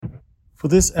For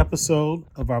this episode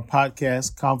of our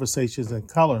podcast, Conversations in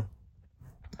Color,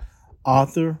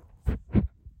 author,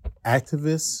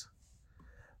 activist,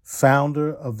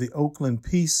 founder of the Oakland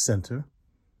Peace Center,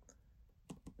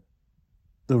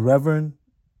 the Reverend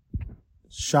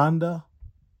Shonda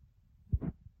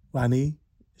Rani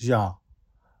Jha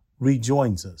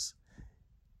rejoins us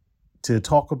to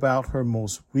talk about her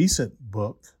most recent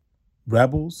book,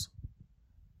 Rebels,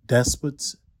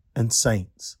 Despots, and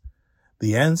Saints,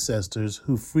 the ancestors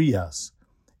who free us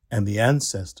and the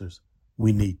ancestors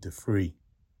we need to free.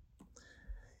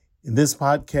 In this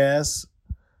podcast,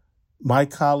 my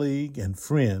colleague and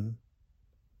friend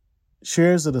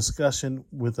shares a discussion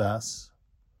with us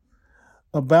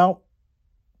about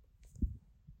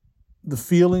the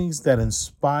feelings that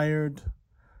inspired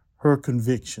her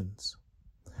convictions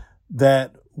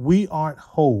that we aren't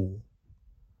whole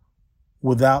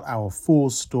without our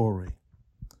full story.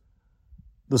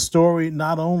 The story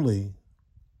not only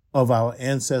of our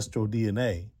ancestral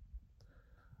DNA,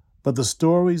 but the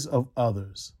stories of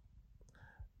others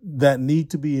that need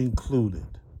to be included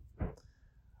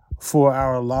for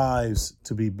our lives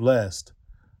to be blessed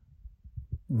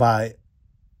by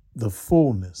the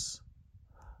fullness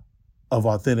of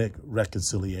authentic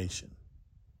reconciliation.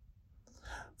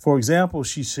 For example,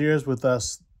 she shares with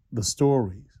us the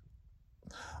stories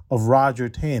of Roger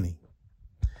Taney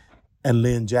and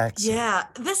Lynn Jackson. Yeah,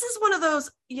 this is one of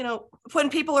those, when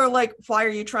people are like, why are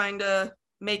you trying to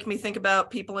make me think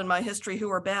about people in my history who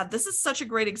are bad? This is such a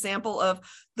great example of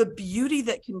the beauty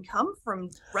that can come from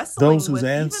wrestling those whose with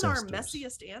ancestors even our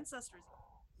messiest ancestors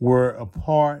were a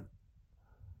part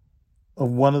of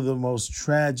one of the most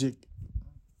tragic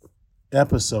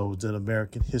episodes in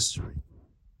American history,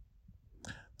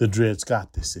 the Dred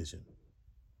Scott decision.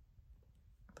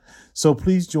 So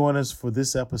please join us for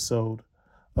this episode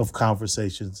of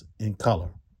Conversations in Color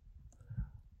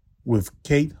with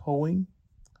Kate Hoeing,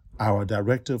 our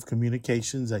Director of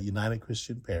Communications at United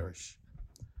Christian Parish,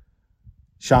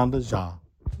 Shonda Jha,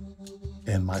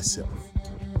 and myself.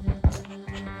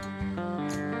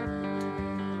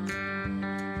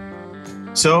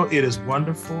 So it is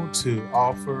wonderful to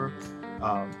offer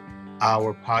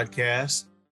our podcast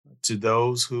to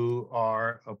those who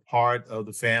are a part of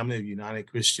the family of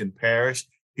United Christian Parish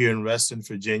here in Reston,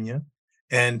 Virginia,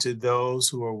 and to those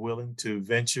who are willing to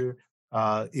venture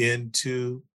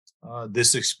into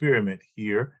this experiment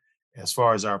here as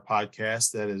far as our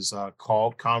podcast that is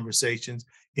called Conversations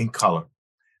in Color.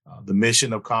 The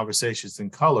mission of Conversations in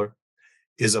Color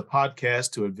is a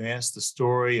podcast to advance the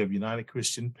story of United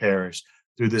Christian Parish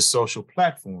through this social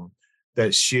platform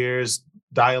that shares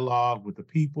dialogue with the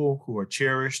people who are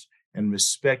cherished and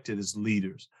respected as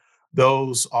leaders,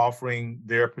 those offering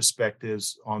their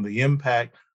perspectives on the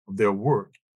impact of their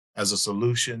work as a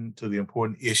solution to the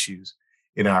important issues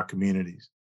in our communities.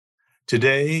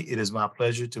 Today, it is my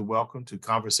pleasure to welcome to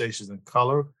Conversations in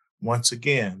Color once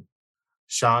again,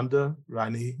 Shonda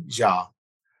Rani Jha,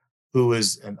 who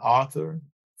is an author,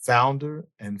 founder,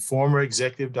 and former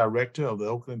executive director of the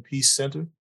Oakland Peace Center.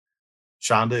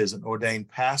 Shonda is an ordained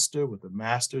pastor with a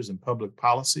master's in public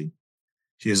policy.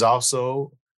 She is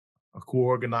also a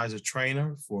co-organizer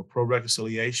trainer for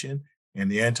pro-reconciliation and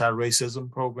the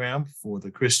anti-racism program for the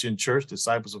Christian Church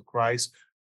Disciples of Christ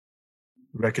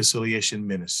Reconciliation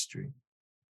Ministry.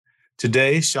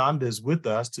 Today, Shonda is with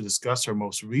us to discuss her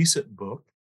most recent book,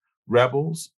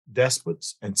 Rebels,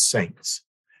 Despots, and Saints,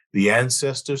 the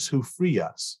ancestors who free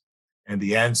us and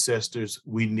the ancestors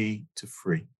we need to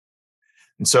free.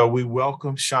 And so we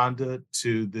welcome Shonda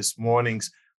to this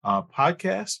morning's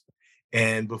podcast.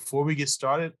 And before we get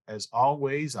started, as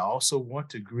always, I also want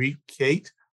to greet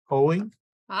Kate Hoeing.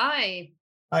 Hi.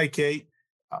 Hi, Kate.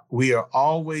 We are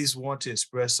always want to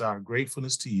express our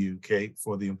gratefulness to you, Kate,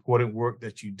 for the important work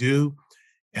that you do.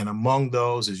 And among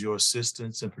those is your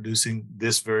assistance in producing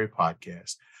this very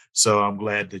podcast. So I'm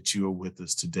glad that you are with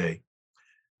us today.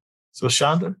 So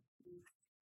Shonda,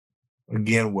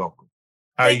 again, welcome.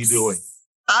 How are you doing?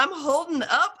 I'm holding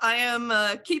up. I am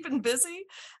keeping busy.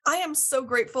 I am so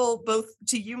grateful both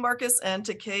to you, Marcus, and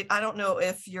to Kate. I don't know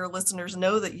if your listeners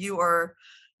know that you are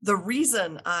the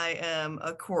reason I am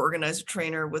a core organizer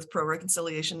trainer with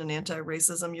pro-reconciliation and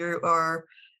anti-racism. You are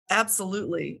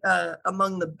absolutely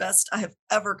among the best I have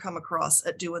ever come across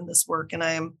at doing this work. And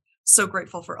I am so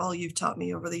grateful for all you've taught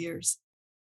me over the years.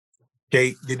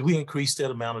 Kate, did we increase that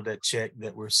amount of that check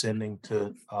that we're sending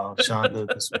to Shonda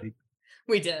this week?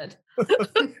 We did.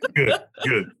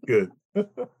 Good.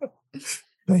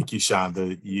 Thank you,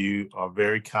 Shonda. You are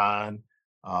very kind.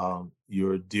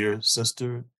 You're a dear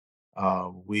sister.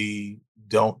 We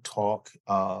don't talk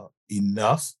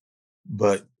enough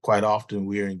but quite often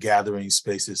we're in gathering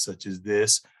spaces such as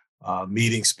this,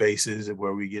 meeting spaces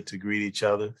where we get to greet each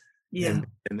other. Yeah.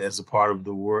 And as a part of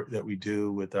the work that we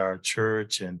do with our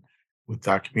church and with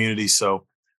our community. So,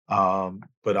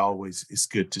 but always it's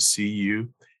good to see you.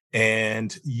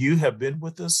 And you have been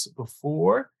with us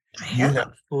before. I You have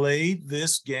have. played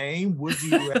this game, Would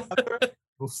You Rather,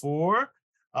 before.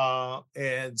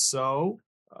 And so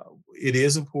it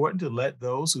is important to let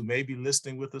those who may be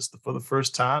listening with us for the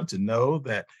first time to know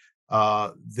that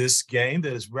this game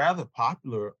that is rather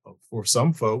popular for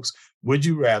some folks, Would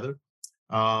You Rather,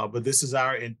 but this is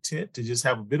our intent to just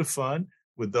have a bit of fun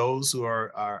with those who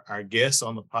are our guests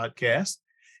on the podcast.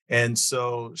 And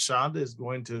so Shonda is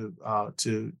going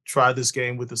to try this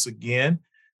game with us again.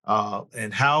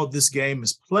 And how this game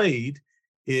is played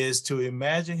is to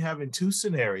imagine having two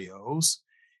scenarios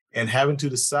and having to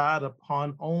decide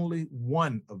upon only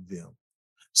one of them.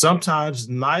 Sometimes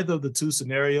neither of the two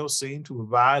scenarios seem to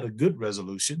provide a good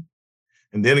resolution.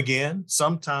 And then again,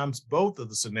 sometimes both of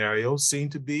the scenarios seem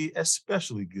to be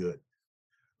especially good.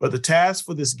 But the task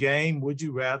for this game, Would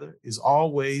You Rather, is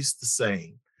always the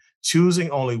same, choosing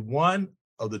only one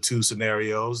of the two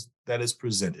scenarios that is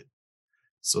presented.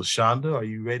 So, Shonda, are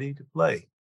you ready to play?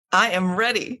 I am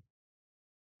ready.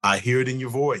 I hear it in your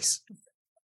voice.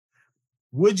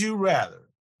 Would you rather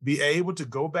be able to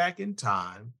go back in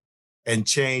time and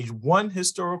change one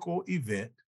historical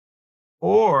event,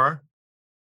 or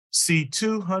see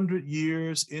 200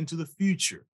 years into the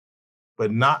future,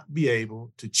 but not be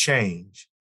able to change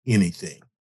anything?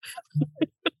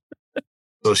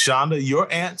 So, Shonda,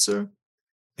 your answer,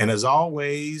 and as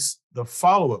always, the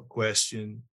follow-up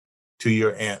question to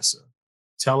your answer.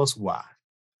 Tell us why.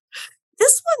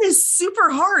 This one is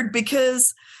super hard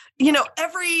because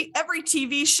every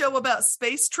TV show about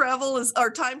space travel or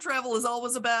time travel is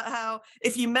always about how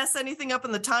if you mess anything up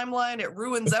in the timeline, it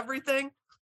ruins everything.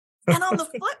 And on the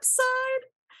flip side,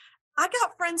 I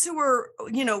got friends who are,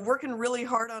 working really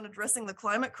hard on addressing the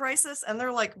climate crisis. And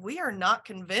they're like, we are not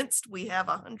convinced we have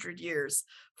 100 years,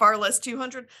 far less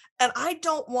 200. And I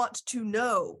don't want to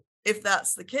know if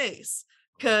that's the case,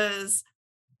 because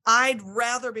I'd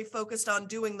rather be focused on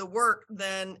doing the work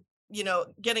than,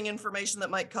 getting information that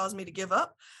might cause me to give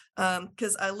up.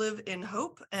 Because I live in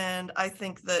hope and I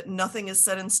think that nothing is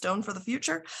set in stone for the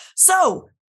future. So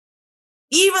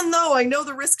even though I know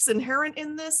the risks inherent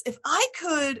in this, if I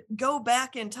could go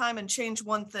back in time and change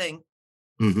one thing,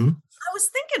 I was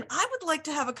thinking I would like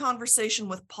to have a conversation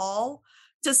with Paul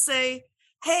to say,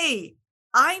 hey,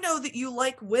 I know that you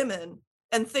like women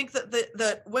and think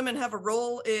that women have a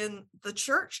role in the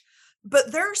church,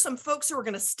 but there are some folks who are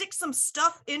going to stick some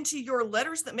stuff into your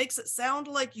letters that makes it sound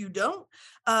like you don't.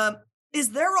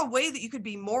 Is there a way that you could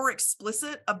be more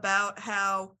explicit about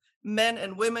how men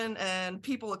and women and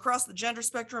people across the gender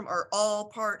spectrum are all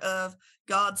part of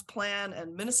God's plan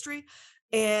and ministry?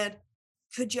 And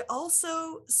could you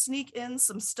also sneak in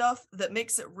some stuff that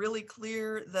makes it really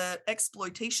clear that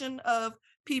exploitation of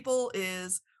people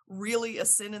is really a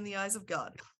sin in the eyes of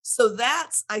God? So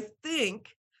that's, I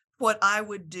think, what I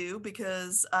would do,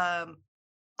 because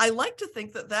I like to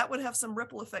think that would have some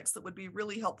ripple effects that would be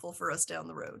really helpful for us down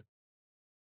the road.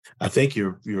 I think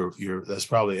you're that's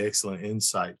probably excellent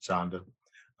insight, Shonda.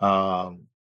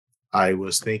 I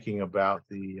was thinking about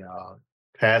the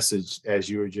passage as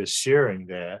you were just sharing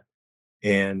that,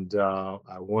 and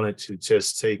I wanted to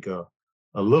just take a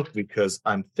look, because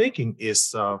I'm thinking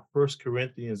it's 1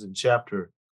 Corinthians in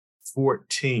chapter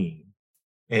 14,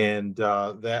 and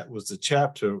that was the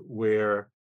chapter where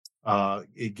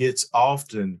it gets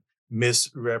often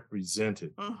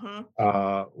misrepresented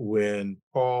when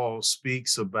Paul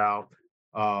speaks about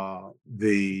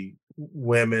the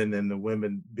women and the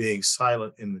women being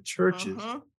silent in the churches.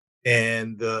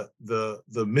 And the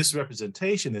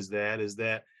misrepresentation is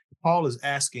that Paul is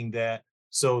asking that,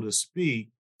 so to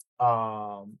speak,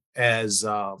 as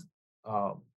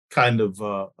kind of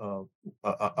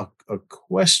a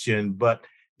question, but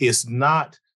it's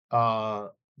not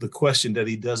the question that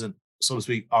he doesn't, so to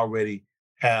speak, already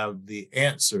have the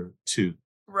answer to.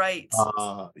 Right.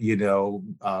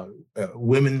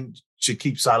 Women should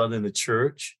keep silent in the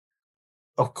church.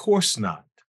 Of course not.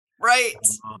 Right.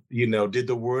 Did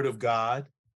the word of God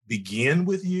begin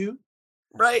with you?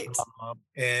 Right.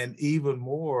 And even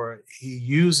more, he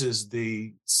uses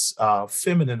the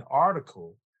feminine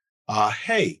article,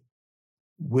 hey,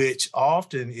 which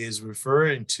often is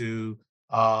referring to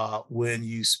when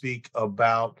you speak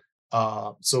about,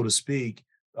 so to speak,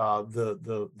 I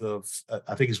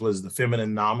think it was the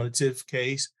feminine nominative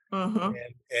case.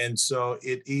 And so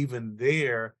it even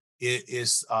there, it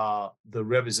is the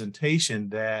representation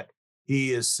that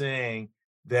he is saying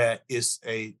that it's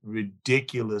a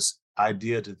ridiculous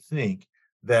idea to think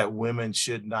that women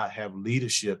should not have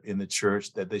leadership in the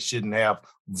church, that they shouldn't have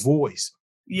voice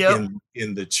Yep.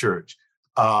 in the church.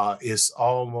 It's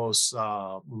almost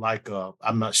like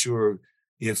I'm not sure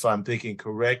if I'm thinking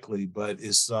correctly, but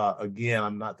it's again,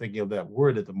 I'm not thinking of that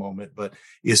word at the moment, but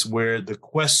it's where the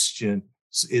question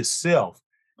itself,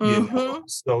 Mm-hmm.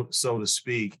 so to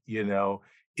speak,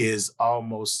 is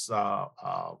almost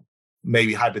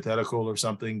maybe hypothetical or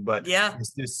something, but Yeah.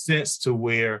 it's this sense to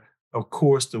where, of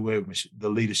course, the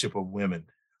leadership of women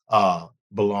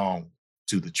belong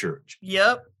to the church.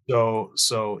 Yep.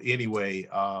 So anyway,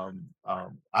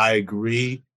 I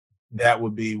agree. That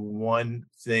would be one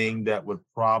thing that would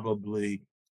probably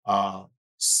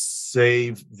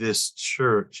save this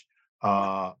church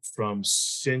from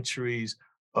centuries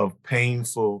of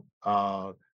painful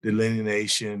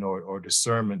delineation or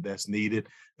discernment that's needed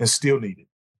and still needed,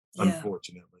 Yeah.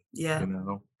 unfortunately. Yeah.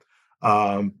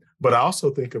 But I also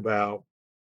think about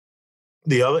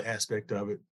the other aspect of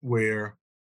it, where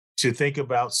to think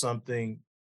about something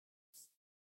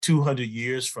 200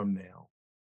 years from now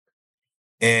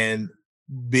and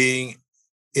being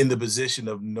in the position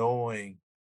of knowing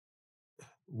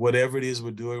whatever it is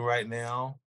we're doing right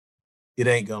now, it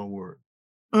ain't gonna work.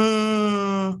 Mm,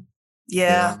 You know?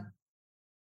 yeah.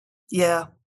 Yeah.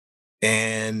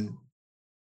 And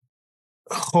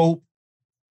hope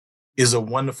is a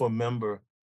wonderful member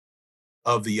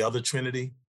of the other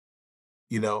Trinity,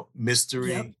 Yep.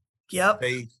 mystery, Yep.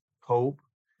 faith, hope,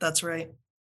 That's right.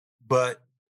 but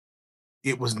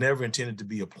it was never intended to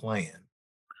be a plan.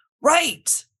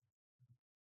 Right.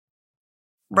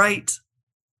 Right.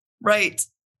 Right.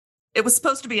 It was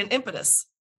supposed to be an impetus.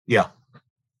 Yeah.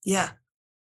 Yeah.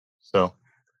 So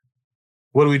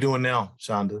what are we doing now,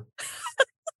 Shonda?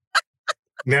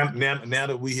 Now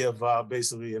that we have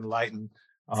basically enlightened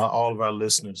all of our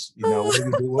listeners, what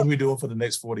are we doing for the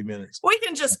next 40 minutes? We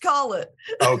can just call it.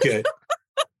 Okay.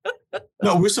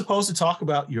 No, we're supposed to talk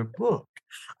about your book.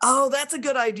 Oh, that's a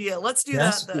good idea. Let's do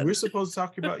that then. We're supposed to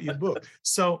talk about your book.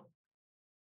 So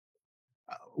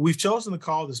we've chosen to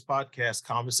call this podcast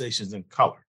Conversations in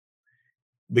Color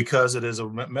because it is a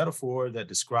metaphor that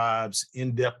describes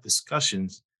in-depth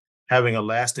discussions having a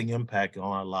lasting impact on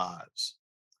our lives.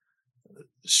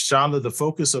 Shonda, the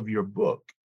focus of your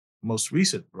book, most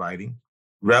recent writing,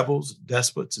 Rebels,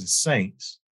 Despots, and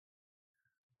Saints,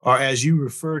 are, as you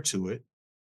refer to it,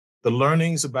 the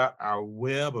learnings about our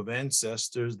web of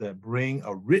ancestors that bring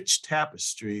a rich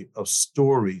tapestry of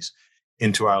stories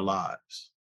into our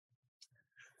lives.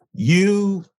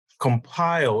 You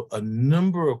compile a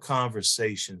number of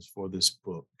conversations for this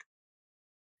book,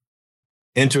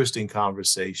 interesting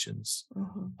conversations,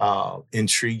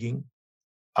 intriguing,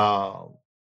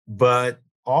 but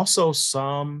also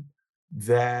some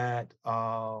that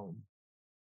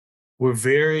were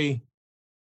very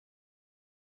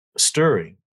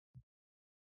stirring.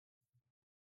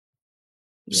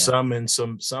 Yeah. Some in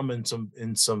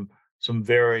some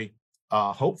very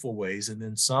hopeful ways, and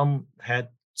then some had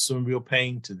some real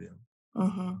pain to them.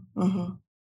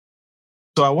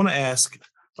 So I want to ask,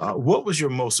 what was your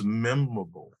most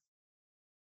memorable,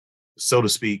 so to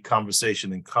speak,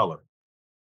 conversation in color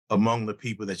among the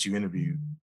people that you interviewed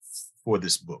for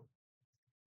this book?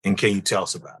 And can you tell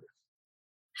us about it?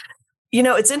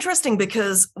 It's interesting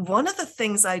because one of the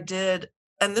things I did,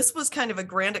 and this was kind of a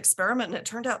grand experiment and it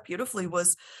turned out beautifully,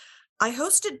 was I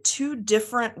hosted 2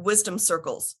 different wisdom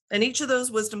circles, and each of those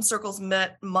wisdom circles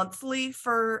met monthly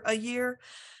for a year.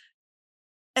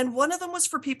 And one of them was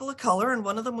for people of color and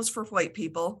one of them was for white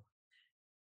people.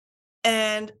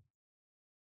 And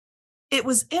it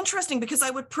was interesting because I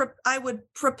would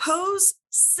propose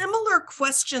similar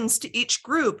questions to each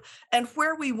group, and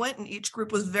where we went in each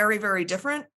group was very, very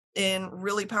different in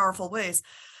really powerful ways.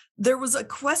 There was a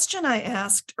question I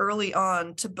asked early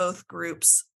on to both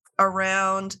groups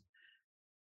around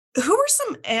who were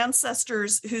some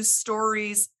ancestors whose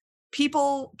stories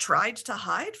people tried to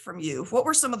hide from you? What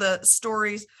were some of the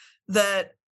stories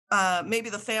that maybe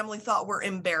the family thought were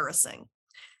embarrassing?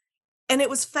 And it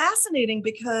was fascinating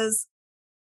because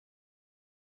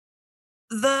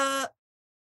the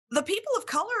people of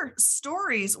color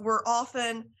stories were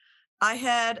often, I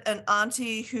had an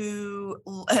auntie who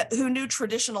knew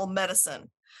traditional medicine.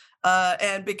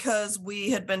 And because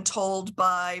we had been told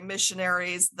by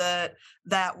missionaries that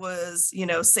was,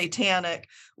 satanic,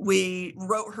 we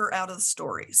wrote her out of the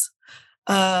stories.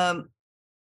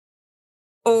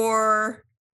 Or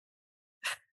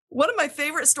one of my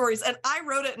favorite stories, and I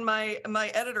wrote it, and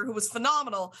my editor, who was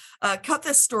phenomenal, cut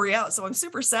this story out. So I'm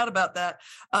super sad about that.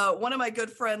 One of my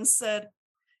good friends said,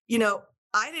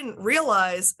 I didn't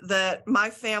realize that my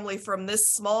family from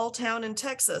this small town in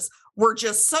Texas were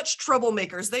just such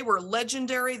troublemakers. They were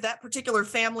legendary. That particular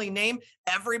family name,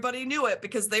 everybody knew it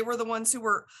because they were the ones who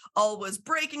were always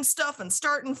breaking stuff and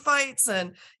starting fights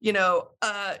and,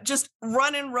 just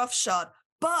running roughshod.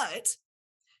 But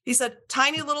he said,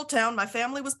 tiny little town. My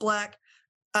family was Black.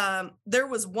 There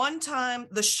was one time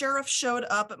the sheriff showed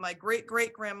up at my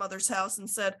great-great-grandmother's house and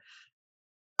said,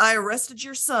 I arrested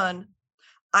your son.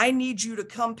 I need you to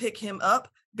come pick him up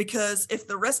because if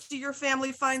the rest of your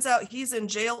family finds out he's in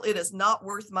jail, it is not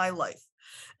worth my life.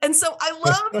 And so I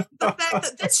love the fact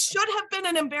that this should have been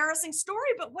an embarrassing story,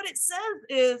 but what it says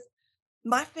is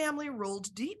my family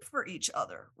rolled deep for each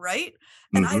other, right?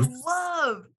 And I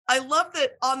love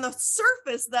that on the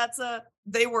surface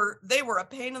they were a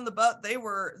pain in the butt. They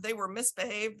were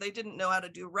misbehaved. They didn't know how to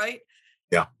do right.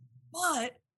 Yeah.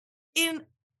 But in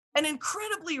an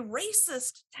incredibly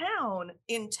racist town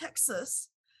in Texas,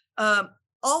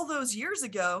 all those years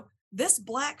ago, this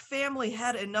Black family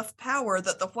had enough power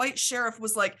that the white sheriff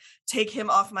was like, take him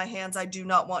off my hands. I do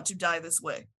not want to die this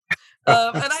way.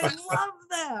 And I love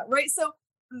that, right? So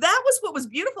that was what was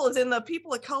beautiful is in the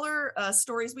people of color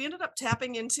stories, we ended up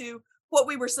tapping into what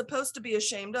we were supposed to be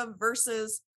ashamed of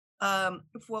versus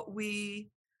what we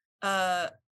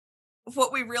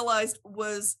realized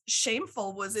was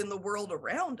shameful was in the world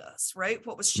around us, right?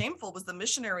 What was shameful was the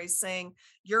missionaries saying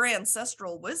your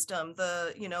ancestral wisdom,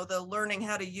 the learning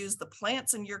how to use the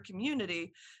plants in your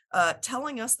community,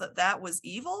 telling us that was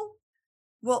evil.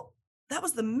 Well, that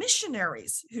was the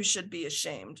missionaries who should be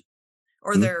ashamed,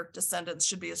 or their descendants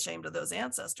should be ashamed of those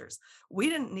ancestors.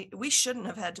 We shouldn't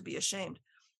have had to be ashamed.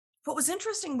 What was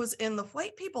interesting was in the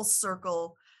white people's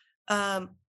circle,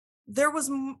 there was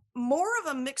more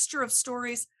of a mixture of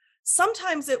stories.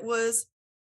 Sometimes it was,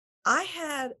 I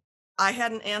had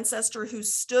an ancestor who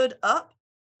stood up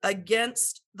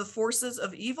against the forces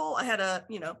of evil. I had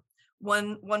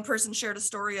one person shared a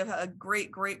story of a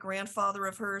great-great-grandfather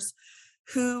of hers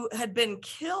who had been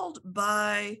killed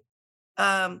by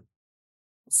Confederate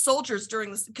soldiers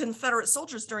during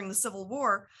the Civil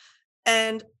War.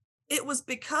 And it was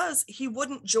because he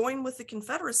wouldn't join with the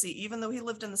Confederacy, even though he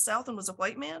lived in the South and was a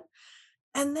white man.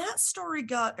 And that story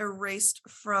got erased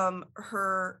from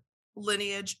her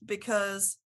lineage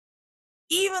because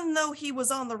even though he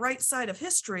was on the right side of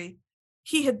history,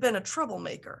 he had been a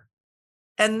troublemaker.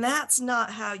 And that's not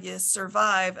how you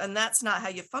survive. And that's not how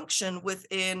you function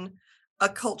within a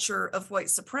culture of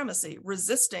white supremacy.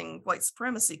 Resisting white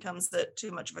supremacy comes at too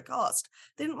much of a cost.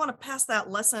 They didn't want to pass that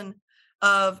lesson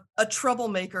of a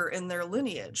troublemaker in their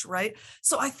lineage, right?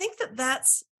 So I think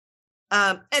that's,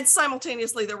 and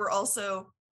simultaneously there were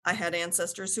also, I had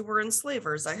ancestors who were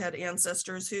enslavers. I had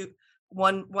ancestors who,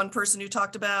 one person who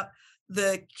talked about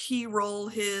the key role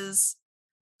his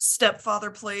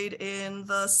stepfather played in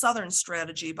the Southern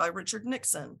Strategy by Richard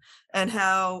Nixon, and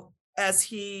how as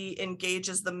he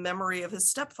engages the memory of his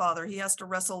stepfather, he has to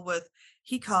wrestle with,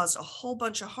 he caused a whole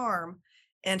bunch of harm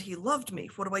and he loved me.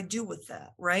 What do I do with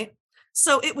that, right?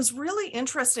 So it was really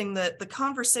interesting that the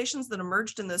conversations that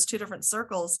emerged in those two different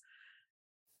circles,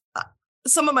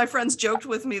 some of my friends joked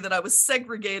with me that I was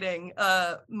segregating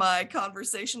my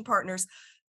conversation partners,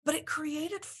 but it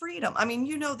created freedom. I mean,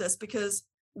 you know this because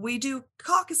we do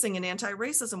caucusing and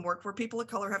anti-racism work where people of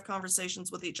color have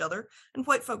conversations with each other and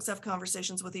white folks have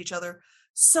conversations with each other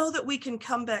so that we can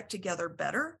come back together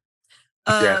better.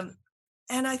 And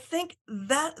I think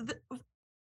that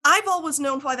I've always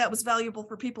known why that was valuable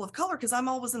for people of color because I'm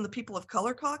always in the people of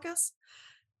color caucus,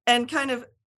 and kind of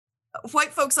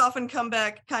white folks often come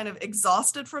back kind of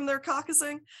exhausted from their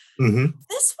caucusing.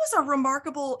 This was a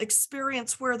remarkable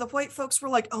experience where the white folks were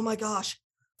like, oh my gosh,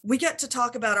 we get to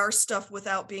talk about our stuff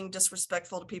without being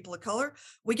disrespectful to people of color.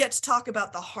 We get to talk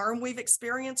about the harm we've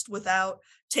experienced without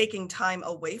taking time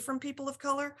away from people of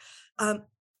color.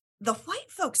 The white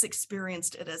folks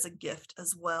experienced it as a gift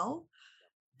as well.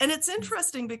 And it's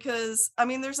interesting because, I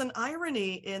mean, there's an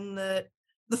irony in that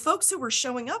the folks who were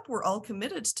showing up were all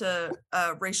committed to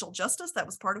racial justice. That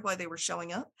was part of why they were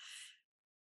showing up.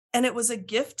 And it was a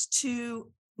gift to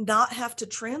not have to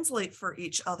translate for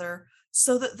each other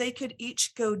so that they could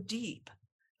each go deep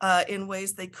in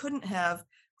ways they couldn't have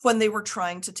when they were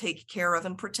trying to take care of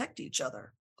and protect each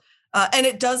other. And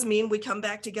it does mean we come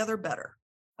back together better,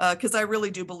 because I really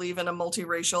do believe in a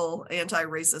multiracial,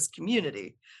 anti-racist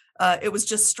community. It was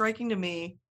just striking to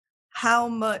me how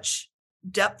much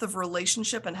depth of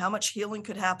relationship and how much healing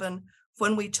could happen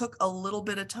when we took a little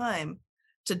bit of time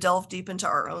to delve deep into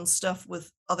our own stuff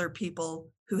with other people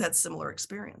who had similar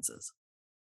experiences.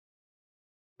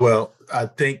 Well, I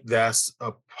think that's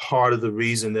a part of the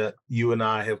reason that you and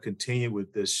I have continued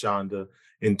with this, Shonda,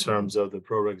 in Mhm. terms of the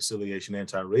pro-reconciliation,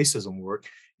 anti-racism work,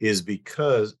 is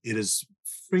because it is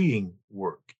freeing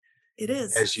work. It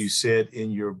is. As you said in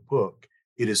your book,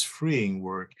 it is freeing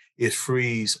work. It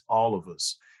frees all of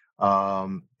us.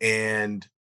 And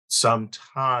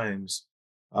sometimes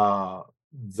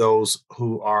those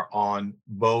who are on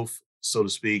both, so to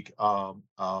speak,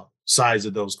 sides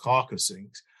of those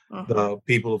caucusing, Mhm. the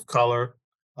people of color,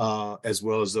 as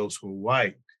well as those who are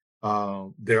white,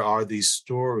 there are these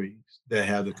stories that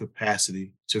have the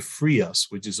capacity to free us,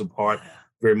 which is a part Yeah.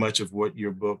 very much of what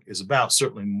your book is about.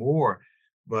 Certainly more,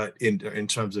 but in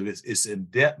terms of its in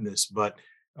depthness, but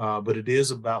it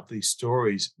is about these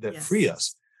stories that free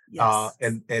us. Yes.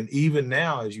 Yes. And even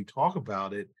now, as you talk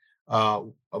about it, uh,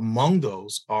 among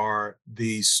those are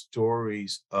these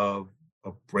stories of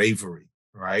bravery,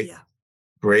 right? Yeah.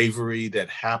 Bravery that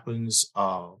happens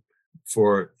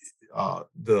for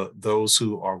those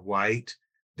who are white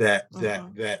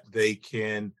Mhm. that they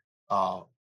can uh,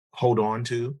 hold on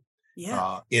to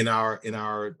Yeah. in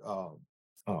our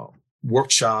uh,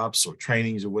 workshops or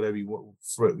trainings or whatever you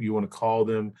want to call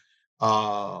them.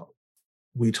 Uh,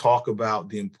 we talk about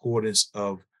the importance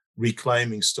of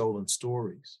reclaiming stolen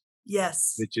stories,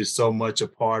 Yes. which is so much a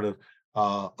part of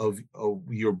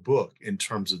your book in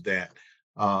terms of that.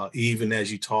 Even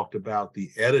as you talked about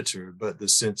the editor, but the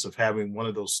sense of having one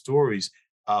of those stories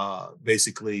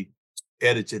basically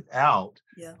edited out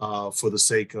Yeah. for the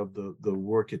sake of the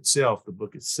work itself, the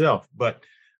book itself. But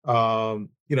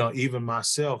even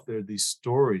myself, there are these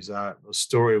stories. A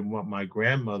story of what my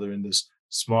grandmother in this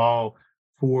small,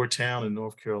 poor town in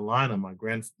North Carolina. My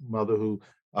grandmother who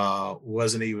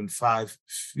wasn't even 5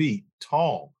 feet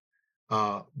tall,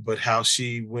 but how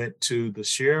she went to the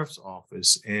sheriff's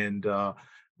office and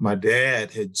my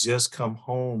dad had just come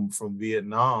home from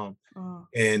Vietnam Mm.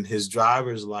 and his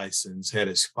driver's license had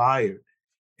expired.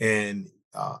 And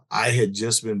I had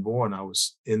just been born. I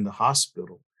was in the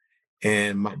hospital.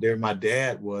 And my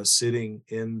dad was sitting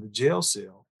in the jail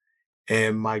cell.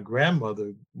 And my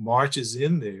grandmother marches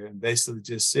in there and basically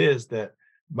just says that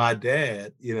my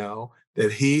dad,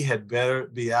 that he had better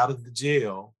be out of the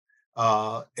jail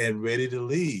and ready to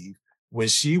leave when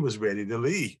she was ready to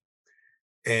leave.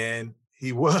 And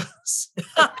he was.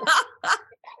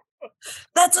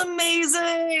 That's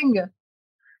amazing.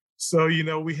 So,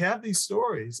 we have these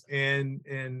stories and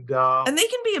And they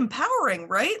can be empowering,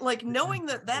 right? Like knowing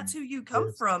that that's empowering. who you come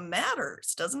Yes. from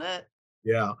matters, doesn't it?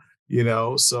 Yeah.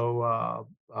 So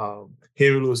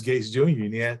Henry Louis Gates Jr.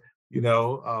 and yet,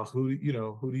 who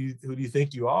do you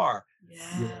think you are?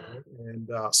 Yeah. And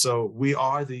so we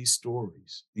are these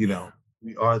stories, Yeah.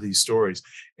 we are these stories.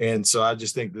 And so I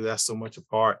just think that that's so much a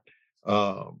part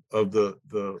of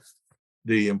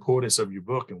the importance of your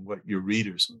book and what your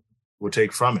readers will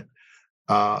take from it.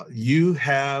 You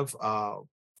have a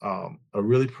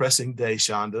really pressing day,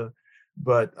 Shonda,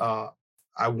 but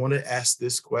I want to ask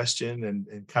this question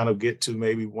and kind of get to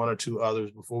maybe one or two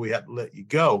others before we have to let you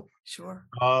go. Sure.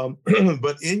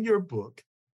 But in your book,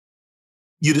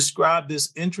 you describe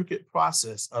this intricate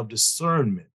process of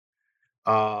discernment.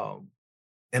 Um,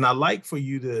 and I'd like for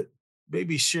you to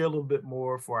maybe share a little bit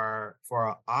more for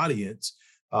our audience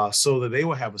so that they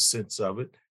will have a sense of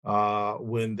it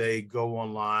when they go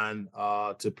online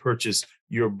to purchase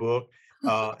your book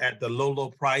at the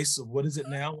low price of what is it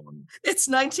now? It's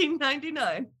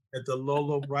 1999. At the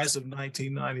low price of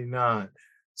 19.99.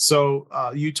 So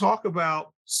you talk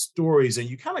about stories and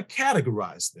you kind of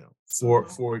categorize them for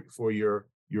Mhm. for your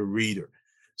reader.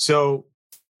 So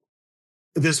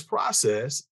this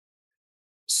process,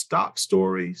 stock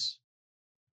stories,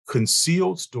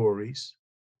 concealed stories,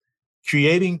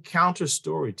 creating counter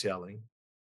storytelling,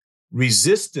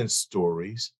 resistance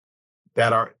stories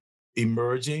that are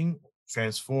emerging,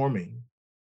 transforming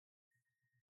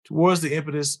towards the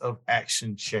impetus of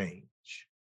action change.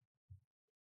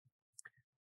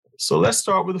 So let's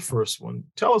start with the first one.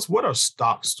 Tell us, what are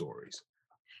stock stories?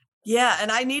 Yeah,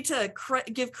 and I need to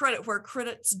give credit where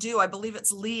credit's due. I believe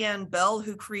it's Leanne Bell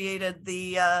who created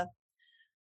the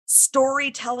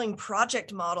storytelling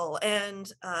project model,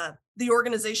 and the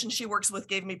organization she works with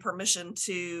gave me permission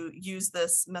to use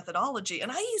this methodology,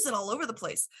 and I use it all over the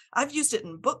place. I've used it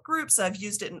in book groups, I've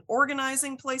used it in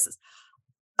organizing places.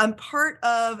 I'm part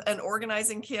of an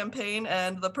organizing campaign,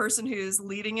 and the person who's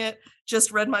leading it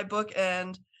just read my book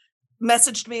and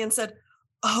messaged me and said,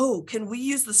 "Oh, can we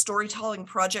use the storytelling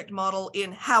project model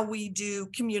in how we do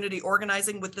community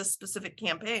organizing with this specific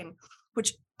campaign?"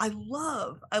 Which I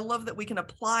love. I love that we can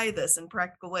apply this in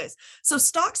practical ways. So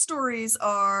stock stories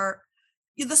are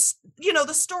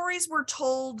the stories were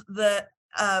told that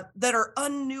that are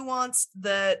unnuanced,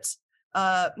 that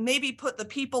maybe put the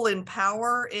people in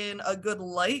power in a good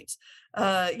light.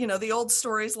 The old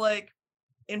stories like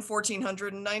in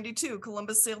 1492,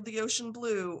 Columbus sailed the ocean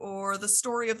blue, or the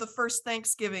story of the first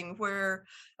Thanksgiving where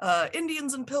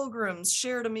Indians and pilgrims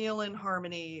shared a meal in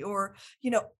harmony, or,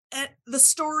 the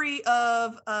story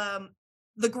of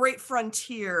the great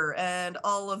frontier and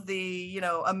all of the,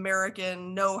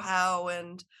 American know-how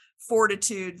and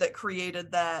fortitude that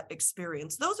created that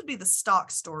experience. Those would be the stock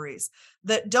stories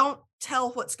that don't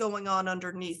tell what's going on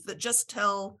underneath, that just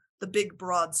tell the big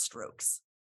broad strokes.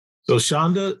 So,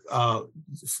 Shonda,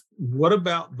 what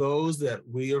about those that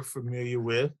we are familiar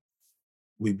with?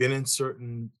 We've been in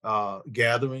certain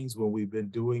gatherings when we've been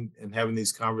doing and having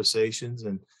these conversations,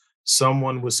 and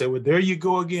someone would say, well, there you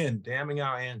go again, damning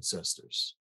our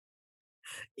ancestors.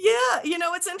 Yeah,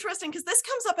 it's interesting because this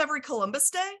comes up every Columbus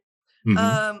Day,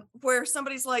 where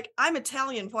somebody's like, I'm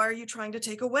Italian. Why are you trying to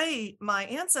take away my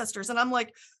ancestors? And I'm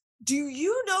like, do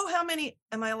you know how many,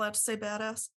 am I allowed to say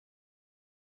badass?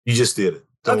 You just did it.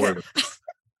 Don't Okay. worry.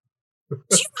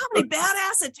 Do you know how many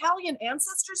badass Italian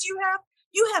ancestors you have?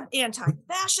 You have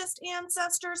anti-fascist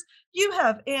ancestors. You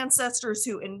have ancestors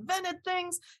who invented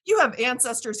things. You have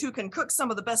ancestors who can cook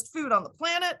some of the best food on the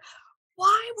planet.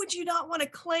 Why would you not want to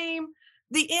claim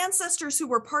the ancestors who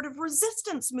were part of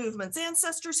resistance movements,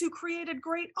 ancestors who created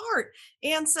great art,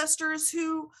 ancestors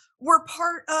who were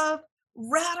part of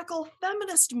radical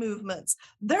feminist movements?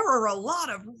 There are a lot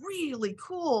of really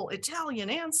cool Italian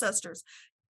ancestors.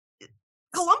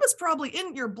 Columbus probably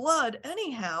in your blood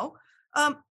anyhow.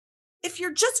 If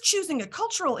you're just choosing a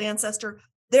cultural ancestor,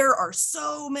 there are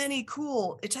so many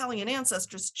cool Italian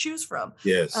ancestors to choose from.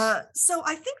 Yes. So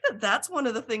I think that that's one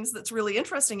of the things that's really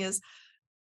interesting is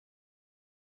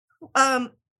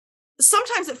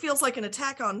sometimes it feels like an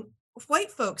attack on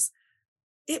white folks.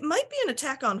 It might be an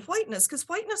attack on whiteness because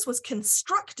whiteness was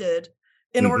constructed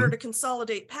in order to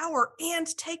consolidate power and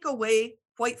take away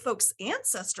white folks'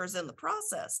 ancestors in the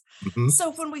process.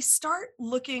 So when we start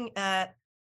looking at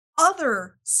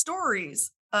other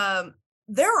stories,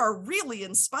 there are really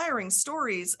inspiring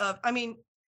stories of,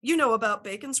 about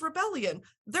Bacon's Rebellion.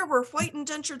 There were white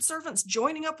indentured servants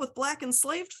joining up with black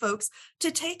enslaved folks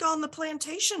to take on the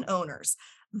plantation owners.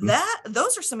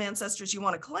 Those are some ancestors you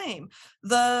want to claim.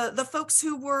 The folks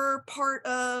who were part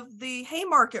of the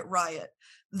Haymarket riot,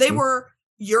 they were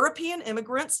European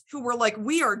immigrants who were like,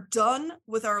 we are done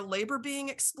with our labor being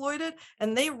exploited,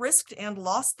 and they risked and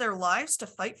lost their lives to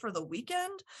fight for the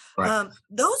weekend. Right.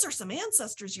 Those are some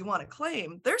ancestors you want to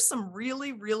claim. There's some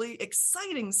really, really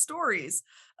exciting stories.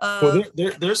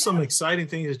 There's some exciting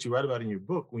things that you write about in your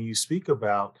book when you speak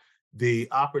about the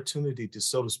opportunity to,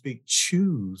 so to speak,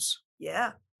 choose.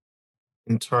 Yeah.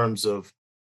 In terms of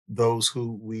those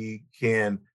who we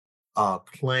can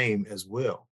claim as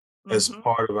well as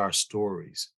part of our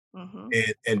stories,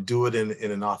 and do it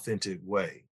in an authentic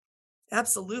way.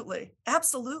 Absolutely.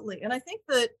 Absolutely. And I think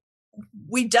that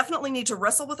we definitely need to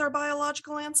wrestle with our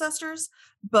biological ancestors,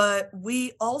 but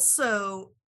we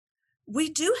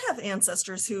do have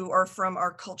ancestors who are from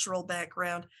our cultural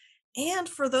background. And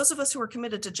for those of us who are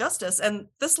committed to justice, and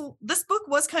this book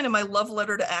was kind of my love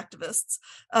letter to activists,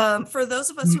 for those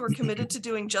of us who are committed to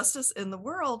doing justice in the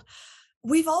world,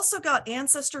 we've also got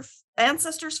ancestors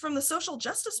from the social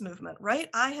justice movement, right?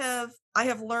 I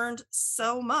have learned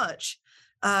so much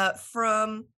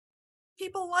from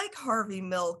people like Harvey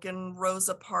Milk and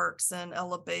Rosa Parks and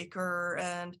Ella Baker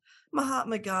and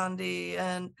Mahatma Gandhi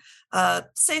and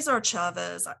Cesar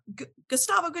Chavez,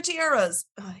 Gustavo Gutierrez.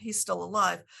 He's still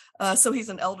alive, so he's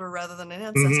an elder rather than an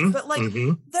ancestor. But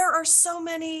there are so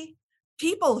many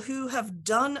people who have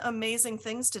done amazing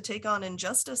things to take on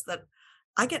injustice that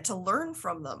I get to learn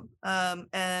from them,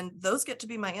 and those get to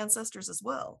be my ancestors as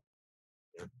well.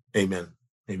 Amen.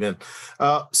 Amen.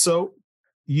 So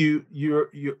you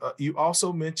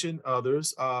also mentioned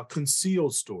others,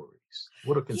 concealed stories.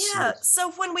 What are concealed? Yeah.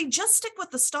 So when we just stick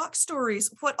with the stock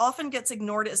stories, what often gets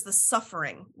ignored is the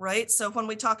suffering, right? So when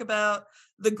we talk about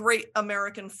the great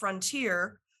American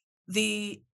frontier,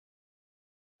 the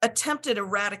attempted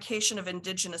eradication of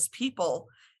indigenous people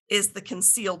is the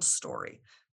concealed story.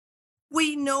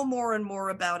 We know more and more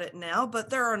about it now, but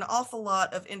there are an awful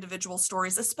lot of individual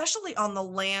stories, especially on the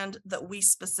land that we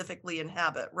specifically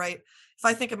inhabit, right? If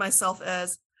I think of myself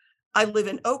as I live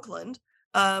in Oakland,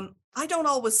 I don't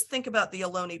always think about the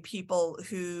Ohlone people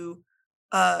who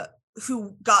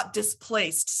got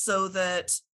displaced so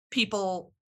that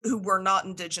people who were not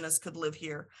indigenous could live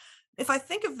here. If I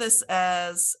think of this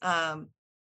as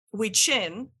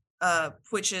Wechin,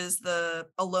 which is the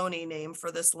Ohlone name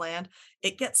for this land,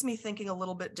 it gets me thinking a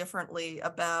little bit differently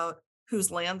about whose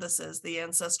land this is, the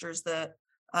ancestors that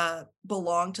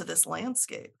belong to this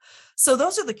landscape. So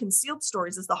those are the concealed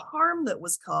stories, is the harm that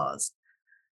was caused.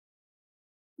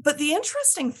 But the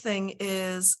interesting thing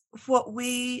is what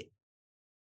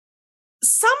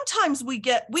sometimes we've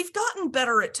gotten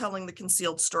better at telling the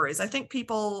concealed stories. I think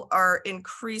people are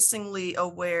increasingly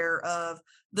aware of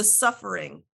the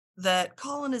suffering that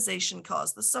colonization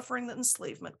caused, the suffering that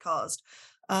enslavement caused,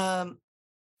 the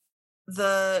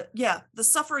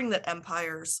suffering that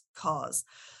empires cause.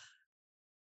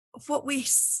 What we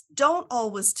don't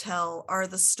always tell are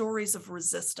the stories of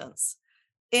resistance.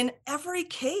 In every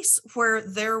case where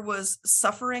there was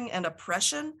suffering and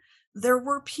oppression, there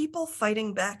were people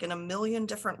fighting back in a million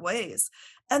different ways.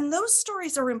 And those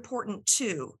stories are important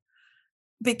too,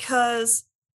 because,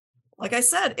 like I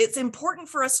said, it's important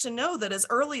for us to know that as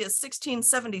early as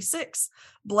 1676,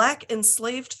 Black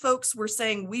enslaved folks were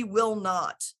saying, we will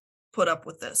not put up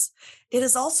with this. It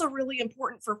is also really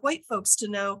important for white folks to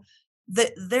know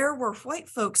that there were white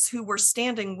folks who were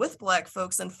standing with Black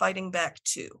folks and fighting back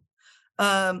too.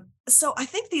 So I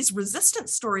think these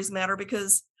resistance stories matter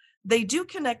because they do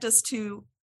connect us to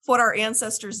what our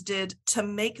ancestors did to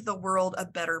make the world a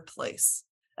better place.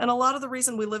 And a lot of the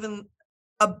reason we live in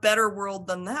a better world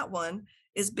than that one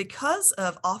is because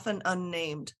of often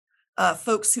unnamed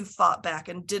folks who fought back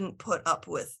and didn't put up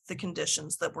with the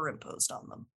conditions that were imposed on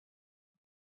them.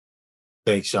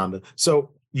 Thanks, Shonda.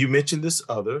 So you mentioned this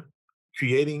other,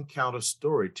 creating counter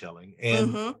storytelling.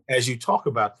 And as you talk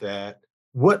about that,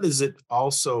 what does it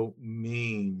also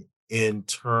mean in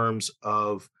terms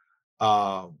of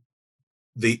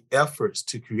the efforts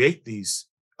to create these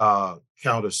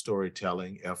counter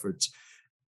storytelling efforts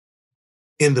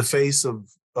in the face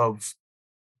of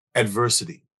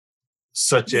adversity,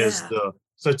 such as the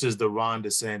Ron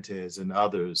DeSantis and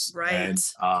others, right? And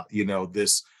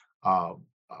this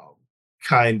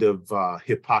kind of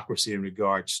hypocrisy in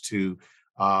regards to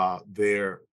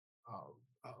their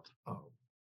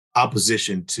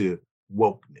opposition to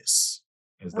wokeness.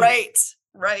 Right.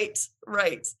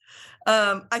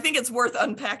 I think it's worth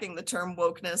unpacking the term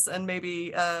wokeness and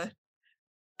maybe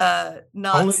not.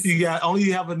 Only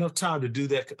you have enough time to do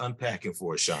that unpacking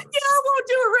for us, Shonda. Yeah, I won't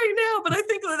do it right now, but I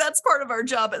think that's part of our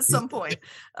job at some point.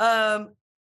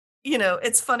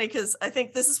 It's funny because I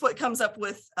think this is what comes up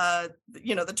with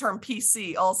the term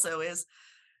PC also is,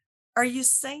 are you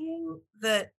saying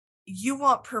that you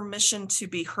want permission to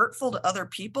be hurtful to other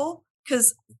people?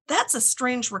 Because that's a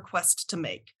strange request to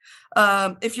make.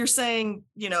 If you're saying,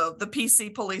 the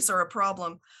PC police are a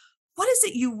problem, what is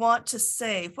it you want to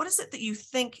say? What is it that you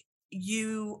think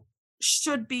you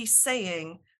should be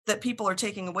saying that people are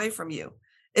taking away from you?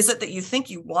 Is it that you think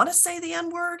you want to say the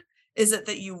N-word? Is it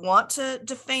that you want to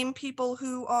defame people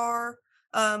who are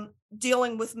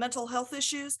dealing with mental health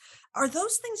issues? Are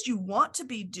those things you want to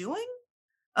be doing?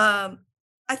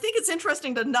 I think it's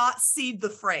interesting to not seed the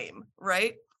frame,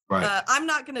 right? Right. I'm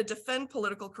not going to defend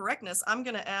political correctness. I'm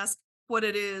going to ask what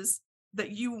it is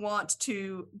that you want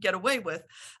to get away with.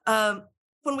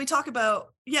 When we talk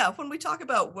about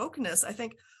wokeness, I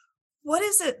think, what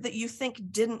is it that you think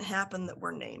didn't happen that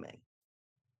we're naming?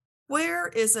 Where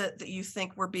is it that you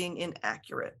think we're being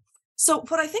inaccurate? So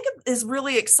what I think is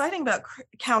really exciting about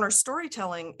counter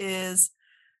storytelling is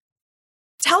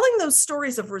telling those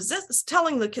stories of resistance,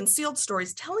 telling the concealed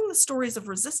stories, telling the stories of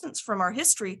resistance from our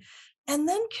history, and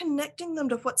then connecting them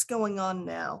to what's going on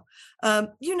now.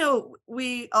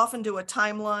 We often do a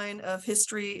timeline of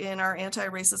history in our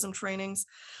anti-racism trainings.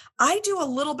 I do a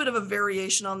little bit of a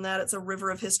variation on that. It's a river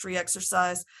of history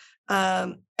exercise.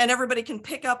 And everybody can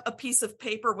pick up a piece of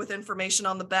paper with information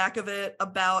on the back of it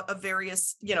about a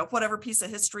various, whatever piece of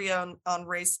history on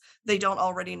race they don't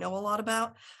already know a lot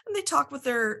about. And they talk with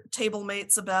their table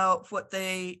mates about what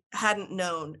they hadn't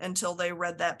known until they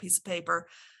read that piece of paper.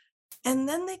 And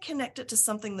then they connect it to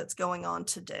something that's going on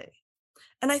today.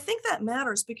 And I think that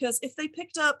matters because if they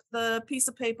picked up the piece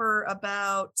of paper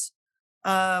about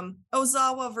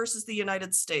Ozawa versus the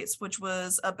United States, which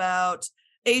was about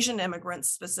Asian immigrants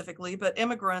specifically, but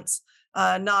immigrants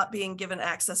not being given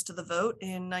access to the vote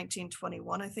in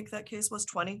 1921, I think that case was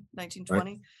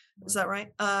 1920. Right. Is that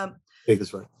right? I think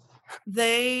that's right.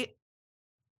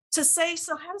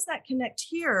 So how does that connect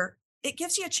here? It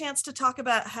gives you a chance to talk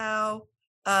about how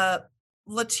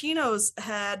Latinos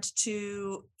had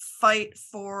to fight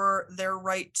for their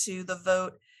right to the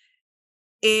vote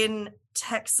in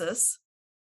Texas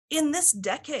in this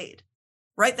decade,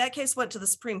 right? That case went to the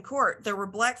Supreme Court. There were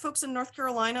Black folks in North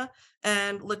Carolina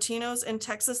and Latinos in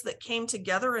Texas that came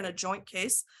together in a joint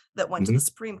case that went to the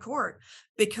Supreme Court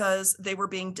because they were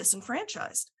being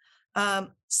disenfranchised.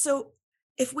 So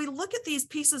if we look at these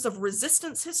pieces of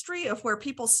resistance history of where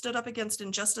people stood up against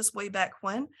injustice way back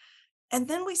when, and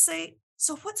then we say,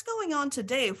 so what's going on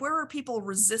today? Where are people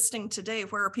resisting today?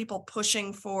 Where are people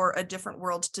pushing for a different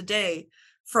world today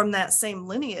from that same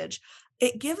lineage?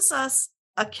 It gives us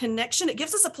a connection. It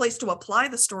gives us a place to apply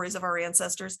the stories of our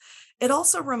ancestors. It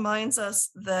also reminds us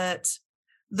that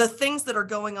the things that are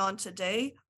going on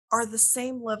today are the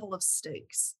same level of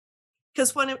stakes.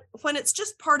 Because when it's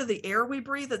just part of the air we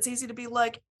breathe, it's easy to be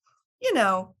like, you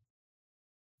know,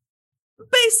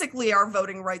 basically our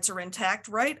voting rights are intact,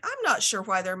 right? I'm not sure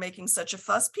why they're making such a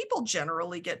fuss. People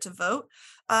generally get to vote.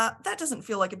 That doesn't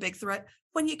feel like a big threat.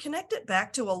 When you connect it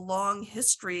back to a long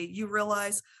history, you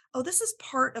realize, oh, this is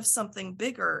part of something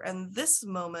bigger, and this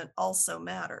moment also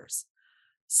matters.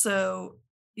 So,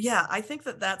 yeah, I think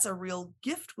that that's a real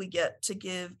gift we get to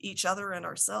give each other and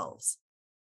ourselves.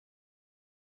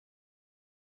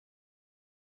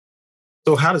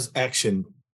 So how does action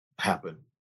happen?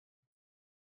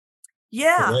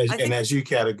 Yeah, I And think as you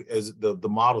as the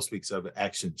model speaks of it,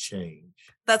 action change.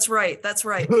 that's right. That's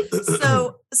right.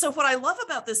 So what I love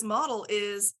about this model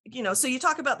is, so you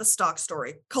talk about the stock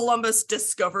story. Columbus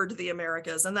discovered the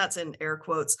Americas, and that's in air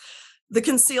quotes. The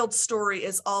concealed story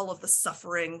is all of the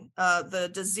suffering, the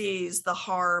disease, the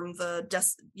harm, the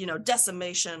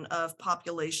decimation of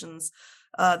populations,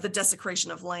 the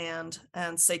desecration of land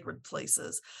and sacred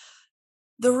places.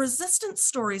 The resistance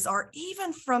stories are,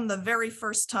 even from the very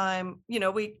first time,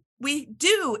 we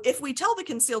do, if we tell the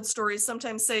concealed stories,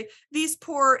 sometimes say these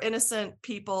poor innocent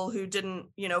people who didn't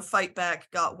fight back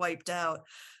got wiped out.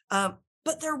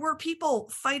 But there were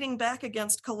people fighting back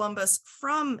against Columbus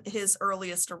from his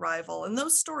earliest arrival, and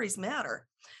those stories matter.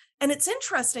 And it's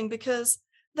interesting because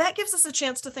that gives us a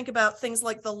chance to think about things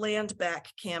like the Land Back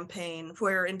campaign,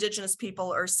 where Indigenous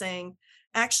people are saying,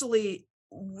 actually,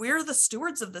 we're the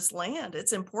stewards of this land.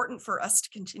 It's important for us to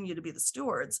continue to be the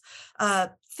stewards.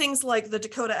 Things like the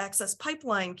Dakota Access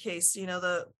Pipeline case,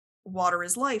 the water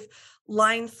is life.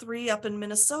 Line 3 up in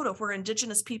Minnesota, where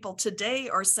Indigenous people today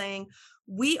are saying,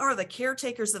 we are the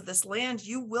caretakers of this land.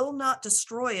 You will not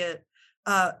destroy it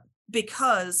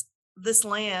because this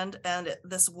land and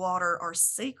this water are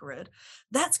sacred.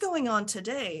 That's going on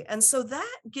today. And so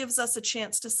that gives us a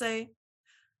chance to say,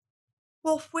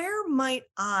 well, where might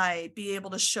I be able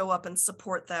to show up and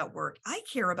support that work? I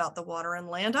care about the water and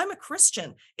land. I'm a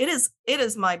Christian. It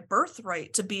is my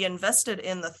birthright to be invested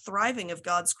in the thriving of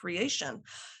God's creation.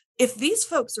 If these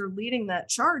folks are leading that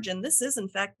charge, and this is in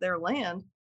fact their land,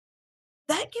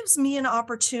 that gives me an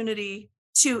opportunity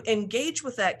to engage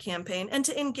with that campaign and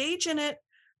to engage in it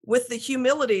with the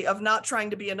humility of not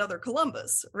trying to be another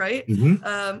Columbus, right?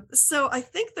 So I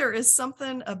think there is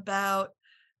something about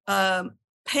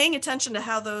paying attention to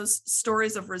how those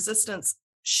stories of resistance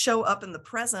show up in the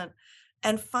present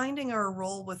and finding our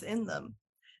role within them.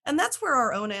 And that's where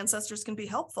our own ancestors can be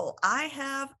helpful. I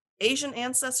have Asian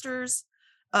ancestors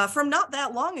from not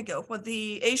that long ago, with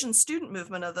the Asian student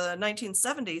movement of the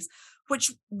 1970s,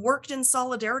 which worked in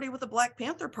solidarity with the Black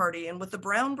Panther Party and with the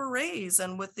Brown Berets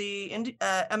and with the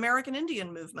American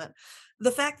Indian movement.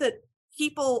 The fact that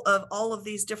people of all of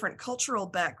these different cultural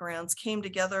backgrounds came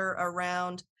together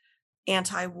around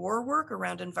anti-war work,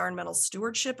 around environmental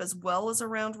stewardship, as well as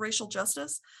around racial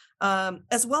justice,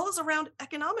 as well as around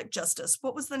economic justice.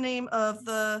 What was the name of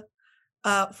the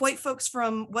white folks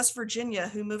from West Virginia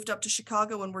who moved up to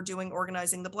Chicago and were doing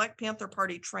organizing? The Black Panther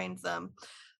Party trained them.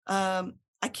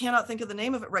 I cannot think of the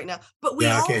name of it right now, but we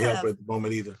all I can't have, help it at the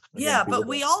moment either. yeah, but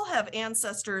we all have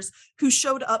ancestors who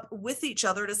showed up with each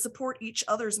other to support each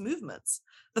other's movements.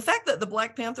 The fact that the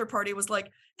Black Panther Party was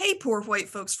like, hey, poor white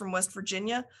folks from West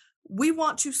Virginia, we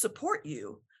want to support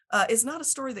you, is not a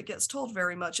story that gets told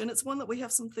very much. And it's one that we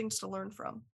have some things to learn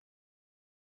from.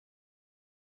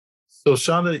 So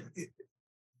Shauna,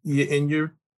 in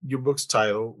your book's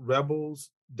title,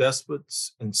 Rebels,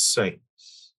 Despots, and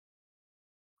Saints,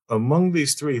 among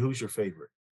these three, who's your favorite?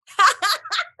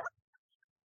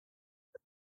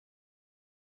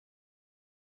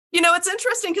 It's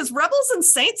interesting because rebels and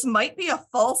saints might be a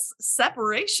false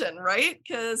separation, right?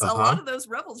 Because a lot of those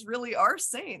rebels really are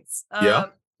saints. Yeah.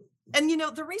 And,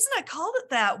 the reason I called it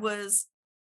that was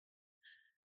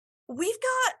we've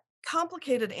got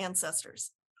complicated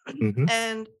ancestors.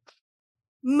 And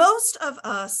most of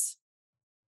us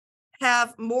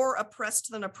have more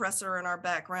oppressed than oppressor in our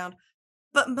background.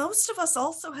 But most of us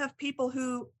also have people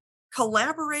who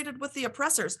collaborated with the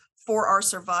oppressors for our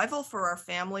survival, for our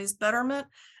family's betterment.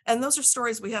 And those are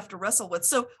stories we have to wrestle with.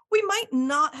 So we might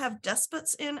not have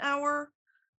despots in our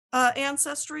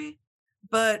ancestry,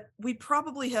 but we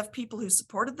probably have people who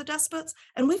supported the despots,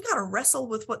 and we've got to wrestle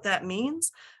with what that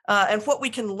means, and what we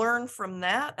can learn from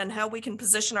that, and how we can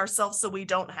position ourselves so we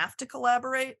don't have to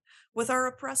collaborate with our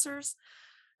oppressors.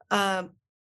 Um,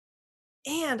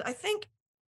 and I think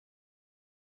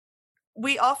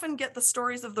we often get the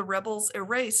stories of the rebels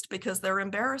erased because they're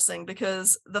embarrassing,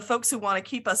 because the folks who want to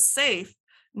keep us safe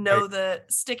know Right.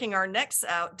 that sticking our necks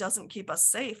out doesn't keep us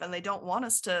safe, and they don't want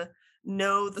us to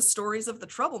know the stories of the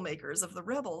troublemakers, of the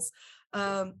rebels.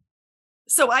 Um,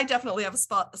 so I definitely have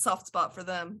a soft spot for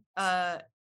them.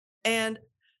 And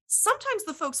sometimes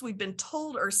the folks we've been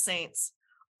told are saints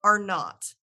are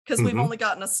not, because we've Hmm. only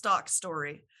gotten a stock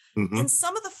story. Hmm. And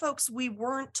some of the folks we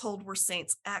weren't told were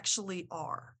saints actually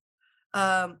are.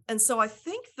 And so I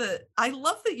think that I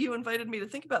love that you invited me to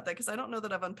think about that, because I don't know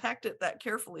that I've unpacked it that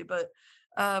carefully, but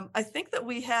I think that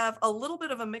we have a little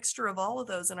bit of a mixture of all of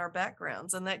those in our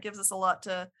backgrounds, and that gives us a lot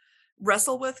to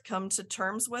wrestle with, come to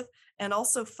terms with, and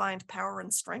also find power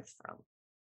and strength from.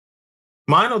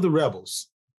 Mine are the rebels.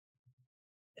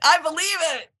 I believe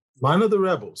it. Mine are the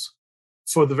rebels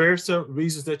for the various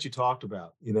reasons that you talked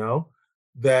about,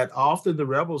 that often the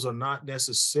rebels are not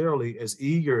necessarily as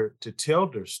eager to tell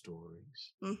their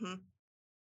stories, Hmm.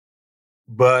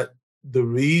 but the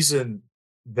reason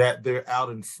that they're out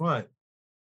in front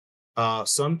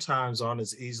sometimes aren't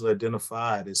as easily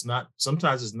identified.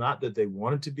 Sometimes it's not that they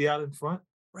wanted to be out in front,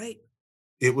 Right.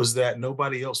 it was that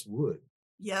nobody else would.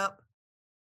 Yep.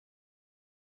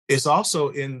 It's also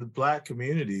in the Black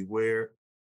community where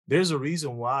there's a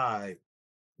reason why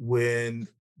when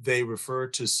they refer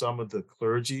to some of the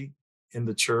clergy in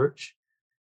the church,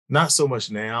 not so much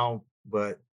now,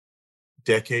 but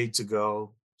decades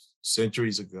ago,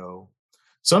 centuries ago,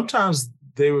 sometimes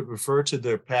they would refer to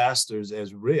their pastors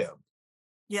as Reb,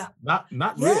 Yeah. not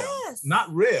Rev, Yes. not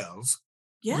Rev,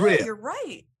 Yeah, Reb. you're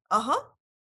right. Uh-huh.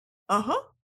 Uh-huh.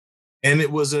 And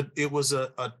it was a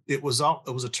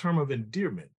term of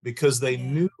endearment because they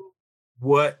Yeah. knew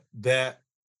what that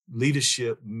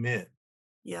leadership meant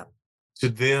Yep. to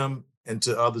them and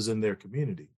to others in their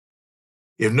community.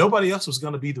 If nobody else was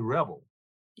going to be the rebel,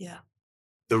 Yeah.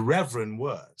 the reverend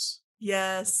was.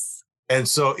 Yes. And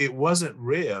so it wasn't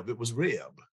Reb, it was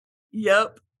Reb.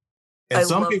 Yep. And I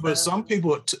some love people, that. some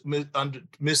people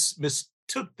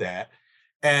mistook that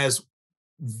as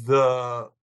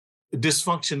the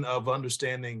dysfunction of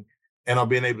understanding and of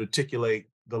being able to articulate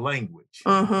the language.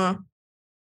 Mm-hmm.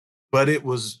 But it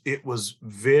was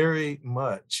very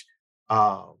much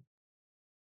uh,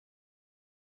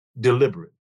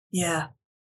 deliberate. Yeah.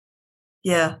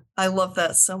 Yeah. I love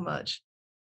that so much.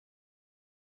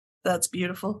 That's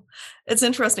beautiful. It's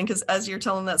interesting because as you're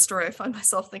telling that story, I find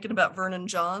myself thinking about Vernon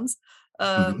Johns,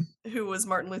 Mhm. who was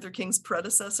Martin Luther King's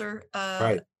predecessor.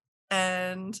 Right.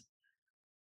 And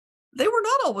they were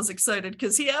not always excited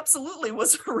because he absolutely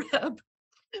was a rep.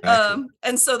 Exactly.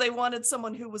 And so they wanted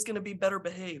someone who was going to be better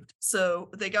behaved. So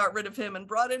they got rid of him and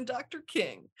brought in Dr.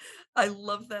 King. I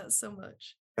love that so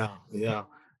much. Yeah. Yeah.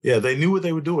 Yeah. They knew what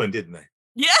they were doing, didn't they?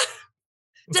 Yeah.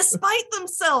 Despite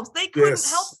themselves, they couldn't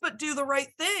help Yes. but do the right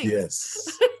thing.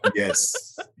 Yes.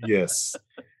 Yes. Yes.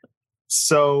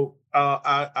 So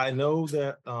I know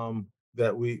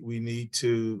that we need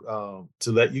to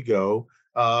let you go.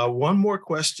 One more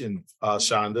question,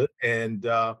 Shonda, and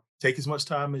take as much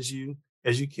time as you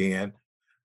can.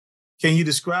 Can you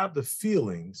describe the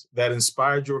feelings that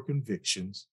inspired your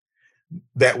convictions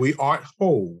that we aren't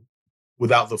whole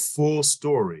without the full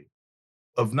story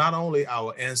of not only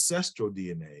our ancestral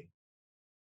DNA,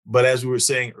 but as we were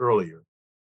saying earlier,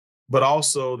 but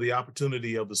also the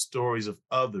opportunity of the stories of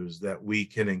others that we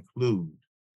can include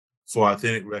for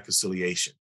authentic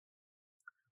reconciliation?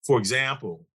 For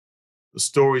example, the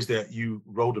stories that you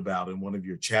wrote about in one of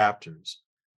your chapters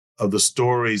of the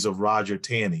stories of Roger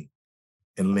Taney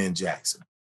and Lynn Jackson.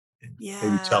 And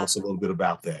maybe tell Yeah. us a little bit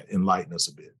about that, enlighten us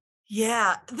a bit.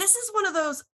 Yeah, this is one of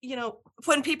those,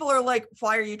 when people are like,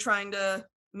 why are you trying to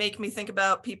make me think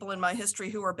about people in my history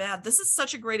who are bad? This is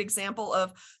such a great example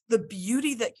of the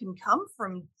beauty that can come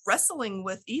from wrestling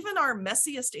with even our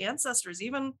messiest ancestors,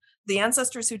 even the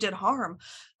ancestors who did harm.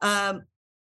 Um,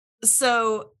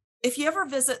 so if you ever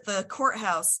visit the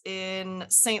courthouse in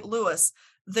St. Louis,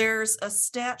 there's a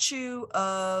statue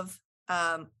of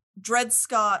Dred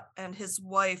Scott and his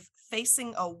wife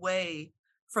facing away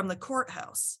from the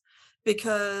courthouse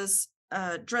because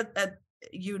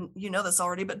you know this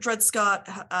already, but Dred Scott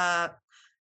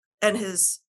and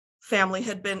his family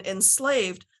had been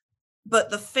enslaved, but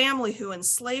the family who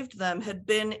enslaved them had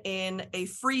been in a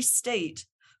free state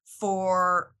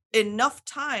for enough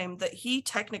time that he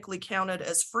technically counted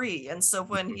as free. And so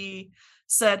when he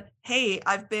said, hey,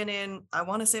 I've been in, I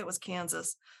want to say it was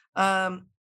Kansas,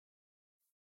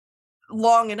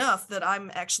 long enough that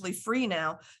I'm actually free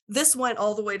now. This went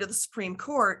all the way to the Supreme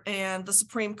Court, and the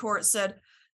Supreme Court said,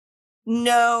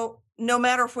 no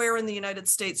matter where in the United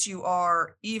States you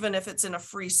are, even if it's in a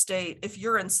free state, if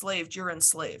you're enslaved, you're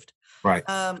enslaved. Right.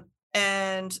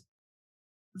 And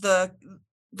the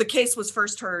case was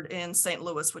first heard in St.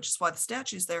 Louis, which is why the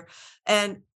statue's there.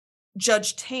 And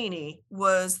Judge Taney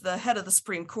was the head of the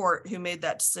Supreme Court who made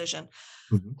that decision.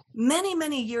 Mhm. Many,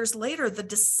 many years later,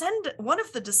 one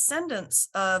of the descendants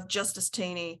of Justice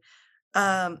Taney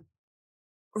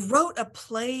wrote a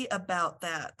play about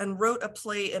that, and wrote a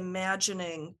play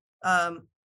imagining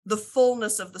the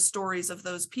fullness of the stories of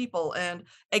those people and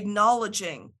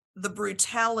acknowledging the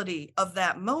brutality of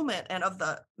that moment and of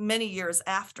the many years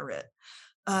after it.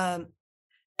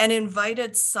 And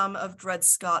invited some of Dred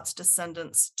Scott's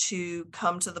descendants to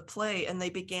come to the play, and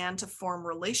they began to form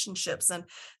relationships, and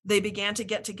they began to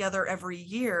get together every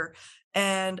year.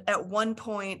 And at one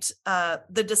point,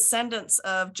 the descendants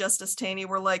of Justice Taney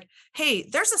were like, hey,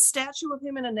 there's a statue of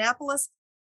him in Annapolis.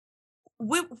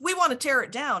 We want to tear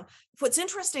it down. What's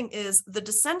interesting is the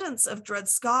descendants of Dred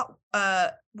Scott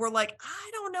were like, I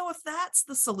don't know if that's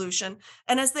the solution.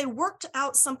 And as they worked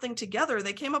out something together,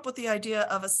 they came up with the idea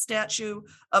of a statue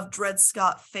of Dred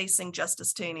Scott facing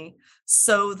Justice Taney,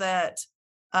 so that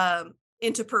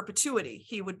into perpetuity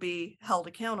he would be held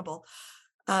accountable.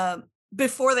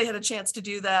 Before they had a chance to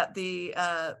do that, the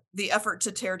effort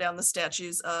to tear down the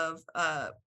statues of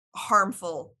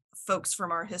harmful folks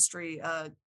from our history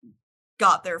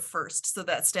got there first, so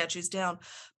that statue's down.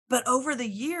 But over the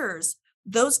years,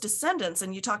 those descendants,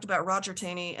 and you talked about Roger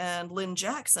Taney and Lynn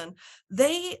Jackson,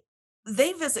 they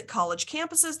visit college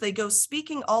campuses. They go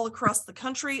speaking all across the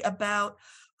country about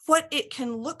what it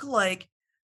can look like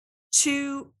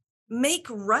to make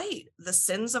right the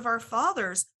sins of our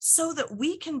fathers so that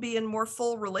we can be in more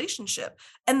full relationship.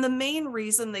 And the main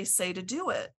reason they say to do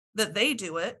it, that they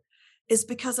do it, is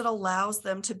because it allows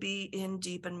them to be in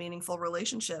deep and meaningful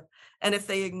relationship. And if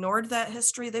they ignored that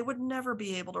history, they would never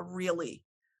be able to really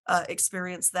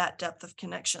experience that depth of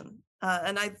connection.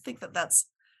 And I think that that's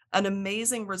an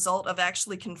amazing result of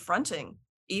actually confronting,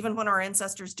 even when our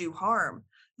ancestors do harm,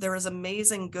 there is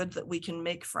amazing good that we can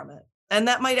make from it. And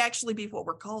that might actually be what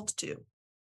we're called to.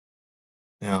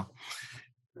 Yeah.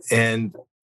 And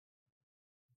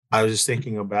I was just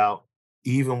thinking about,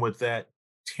 even with that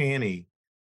Taney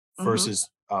versus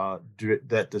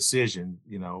that decision,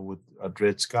 with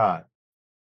Dred Scott,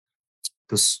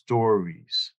 the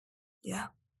stories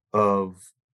of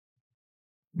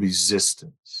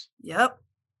resistance. Yep.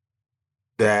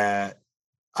 That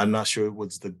I'm not sure it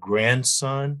was the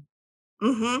grandson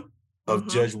of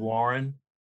Judge Warren,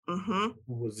 who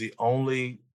was the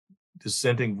only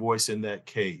dissenting voice in that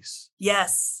case.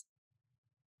 Yes.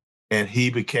 And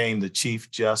he became the Chief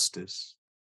Justice.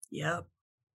 Yep.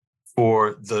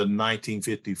 For the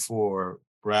 1954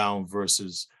 Brown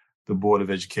versus the Board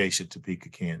of Education, Topeka,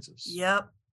 Kansas. Yep.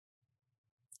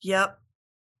 Yep.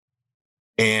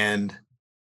 And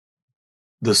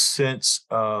the sense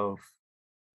of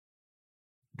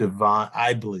divine,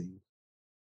 I believe,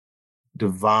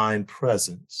 divine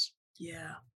presence.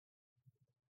 Yeah.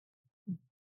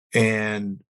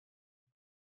 And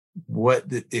what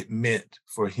it meant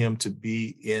for him to be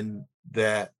in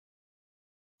that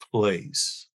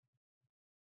place.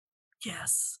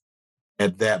 Yes.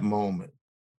 At that moment.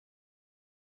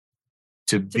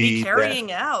 To be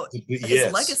carrying out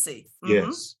his legacy.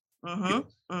 Yes.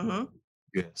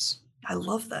 Yes. I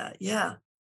love that. Yeah.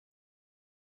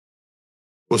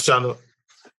 Well, Shonda,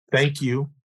 thank you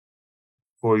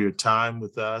for your time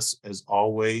with us. As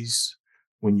always,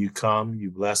 when you come,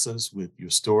 you bless us with your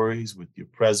stories, with your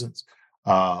presence,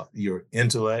 your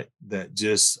intellect that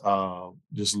just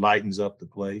lightens up the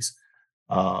place.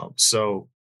 So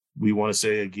we want to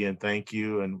say again, thank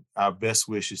you, and our best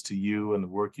wishes to you and the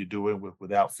work you're doing with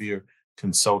Without Fear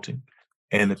Consulting.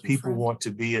 And if people want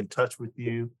to be in touch with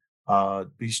you,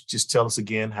 just tell us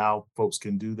again how folks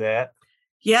can do that.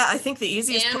 Yeah, I think the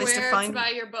easiest and place to find, to buy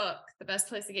your book, the best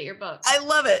place to get your book. I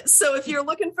love it. So if you're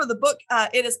looking for the book,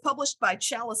 it is published by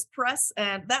Chalice Press,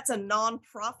 and that's a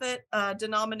nonprofit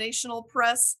denominational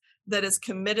press that is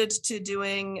committed to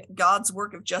doing God's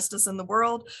work of justice in the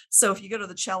world. So if you go to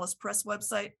the Chalice Press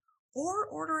website, or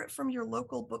order it from your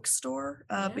local bookstore,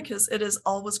 because it is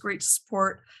always great to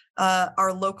support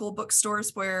our local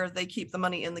bookstores where they keep the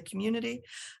money in the community.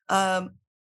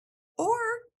 Or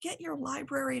get your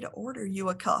library to order you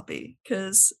a copy,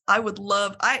 because I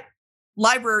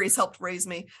libraries helped raise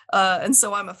me. And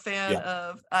so I'm a fan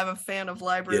Yeah. of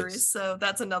libraries. Yes. So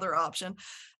that's another option.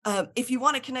 If you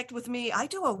want to connect with me, I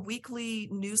do a weekly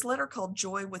newsletter called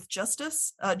Joy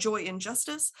in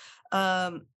Justice,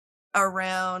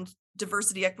 around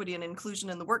diversity, equity, and inclusion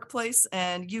in the workplace.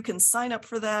 And you can sign up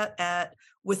for that at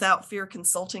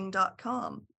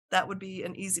withoutfearconsulting.com. That would be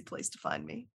an easy place to find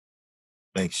me.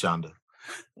 Thanks, Shonda.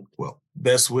 Well,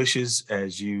 best wishes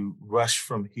as you rush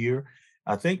from here.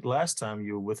 I think last time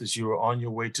you were with us, you were on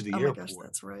your way to the Oh my gosh, airport.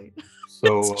 that's right.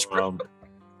 So, It's true.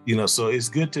 so it's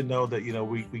good to know that,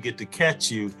 we get to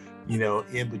catch you,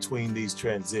 in between these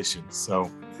transitions. So,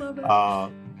 Love it.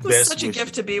 It was best such a wishes.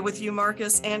 gift to be with you,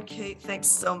 Marcus and Kate. Thanks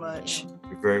so much.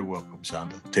 You're very welcome,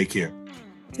 Shonda. Take care.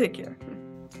 Take care.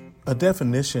 A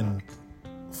definition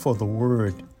for the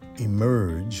word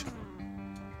emerge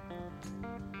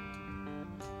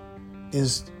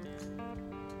is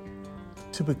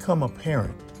to become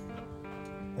apparent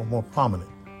or more prominent.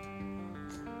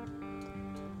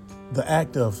 The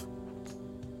act of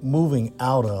moving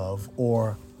out of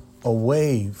or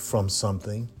away from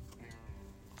something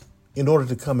in order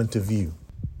to come into view.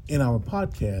 In our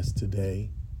podcast today,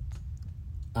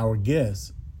 our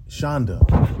guest, Shonda,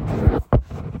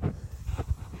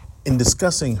 in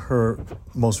discussing her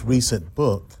most recent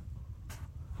book,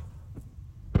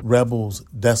 Rebels,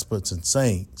 Despots, and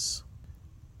Saints,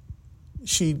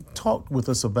 she talked with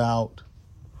us about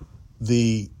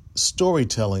the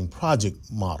storytelling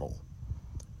project model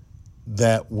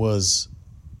that was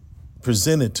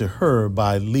presented to her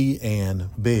by Lee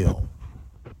Ann Bell.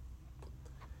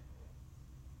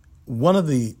 One of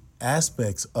the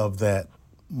aspects of that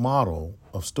model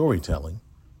of storytelling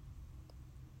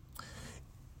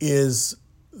is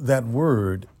that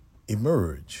word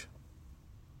emerge.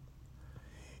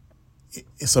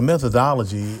 It's a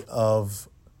methodology of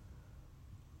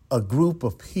a group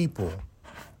of people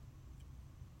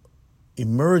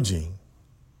emerging,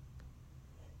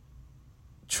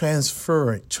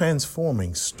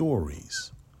 transforming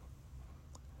stories.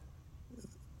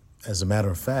 As a matter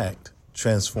of fact,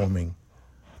 transforming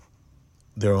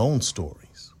their own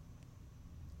stories.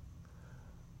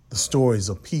 The stories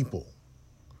of people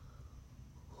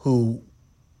who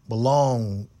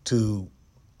belong to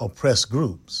oppressed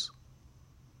groups,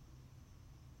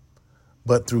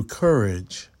 but through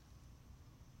courage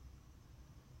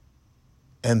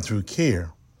and through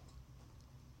care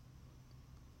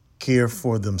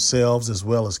for themselves as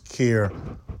well as care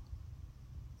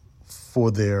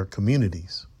for their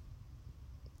communities.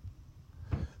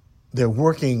 They're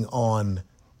working on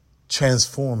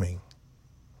transforming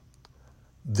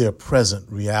their present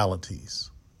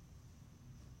realities.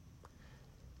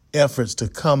 Efforts to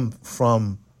come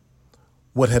from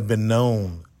what had been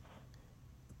known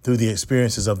through the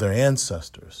experiences of their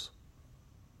ancestors,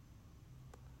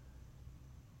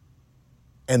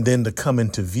 and then to come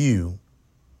into view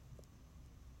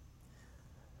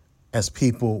as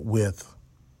people with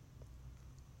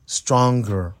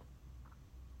stronger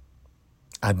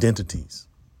identities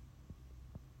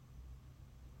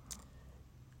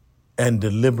and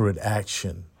deliberate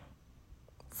action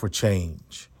for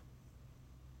change.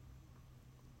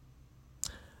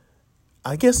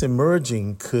 I guess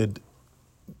emerging could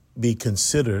be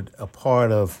considered a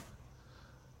part of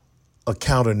a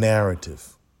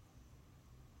counter-narrative,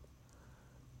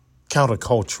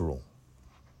 countercultural,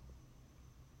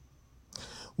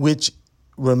 which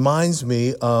reminds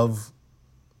me of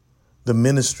the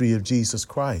ministry of Jesus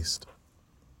Christ.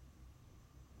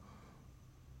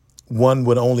 One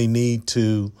would only need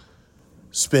to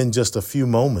spend just a few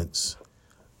moments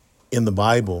in the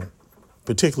Bible,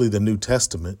 particularly the New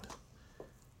Testament,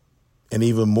 and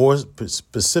even more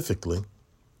specifically,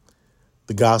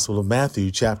 the Gospel of Matthew,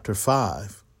 chapter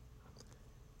 5,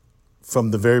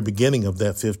 from the very beginning of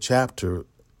that 5th chapter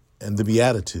and the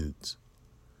Beatitudes.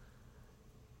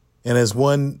 And as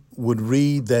one would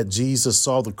read that Jesus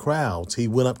saw the crowds, he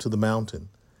went up to the mountain.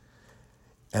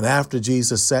 And after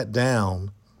Jesus sat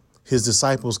down, his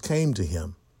disciples came to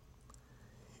him.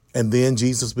 And then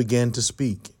Jesus began to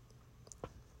speak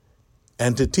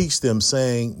and to teach them,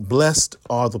 saying, "Blessed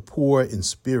are the poor in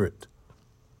spirit,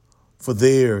 for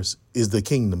theirs is the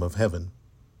kingdom of heaven.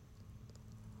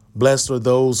 Blessed are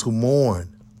those who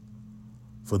mourn,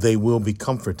 for they will be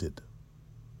comforted.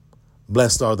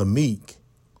 Blessed are the meek,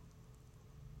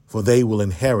 for they will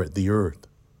inherit the earth.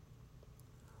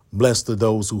 Blessed are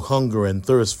those who hunger and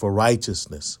thirst for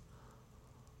righteousness,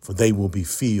 for they will be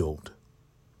filled.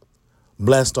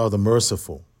 Blessed are the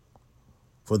merciful,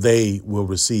 for they will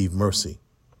receive mercy."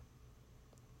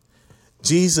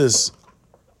 Jesus,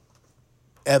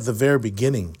 at the very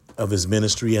beginning of his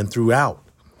ministry and throughout,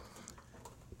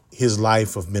 his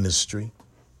life of ministry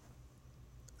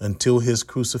until his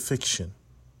crucifixion,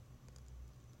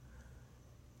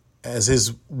 as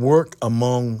his work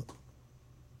among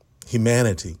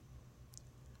humanity,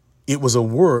 it was a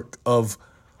work of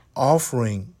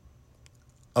offering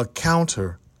a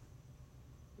counter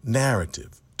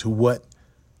narrative to what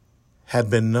had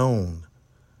been known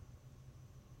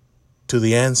to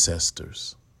the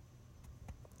ancestors.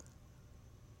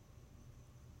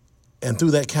 And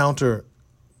through that counter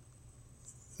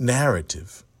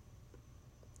narrative,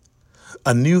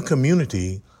 a new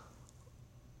community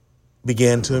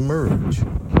began to emerge.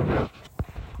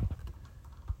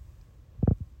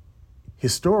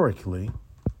 Historically,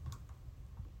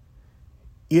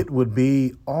 it would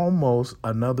be almost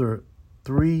another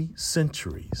 3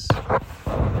 centuries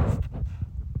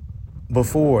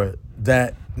before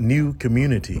that new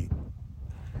community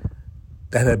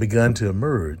that had begun to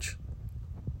emerge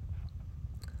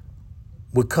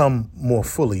would come more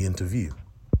fully into view.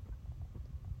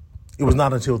 It was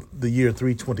not until the year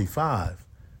 325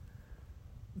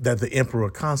 that the Emperor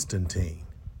Constantine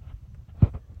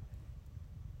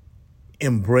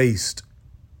embraced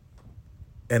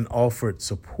and offered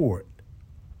support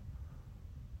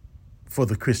for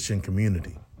the Christian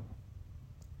community,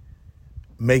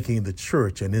 making the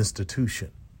church an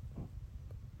institution,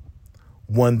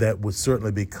 one that would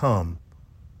certainly become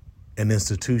an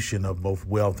institution of both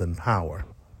wealth and power.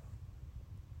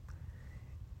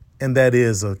 And that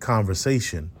is a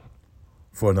conversation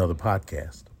for another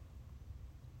podcast.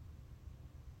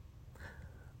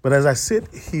 But as I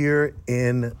sit here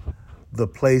in the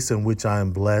place in which I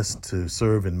am blessed to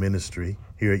serve in ministry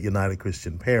here at United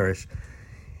Christian Parish,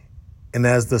 and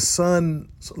as the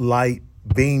sun's light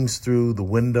beams through the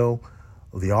window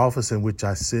of the office in which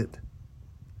I sit,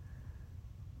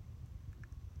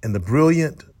 and the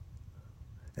brilliant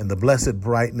and the blessed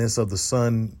brightness of the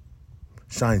sun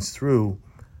shines through,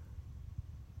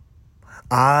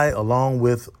 I, along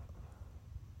with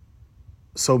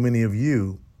so many of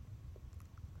you,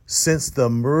 sense the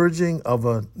emerging of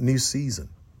a new season.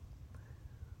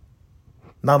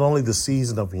 Not only the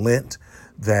season of Lent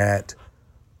that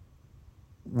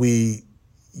we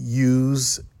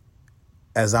use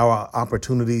as our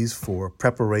opportunities for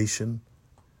preparation,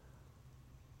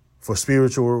 for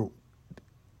spiritual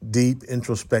deep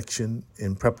introspection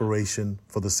in preparation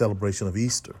for the celebration of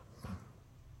Easter,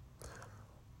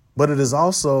 but it is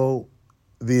also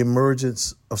the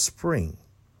emergence of spring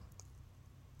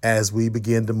as we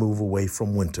begin to move away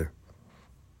from winter.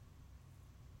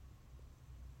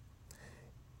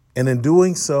 And in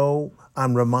doing so,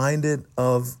 I'm reminded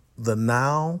of the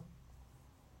now,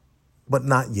 but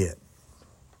not yet.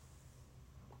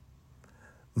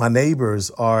 My neighbors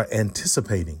are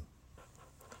anticipating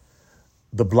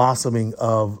the blossoming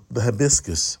of the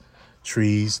hibiscus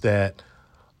trees that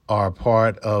are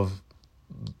part of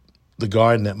the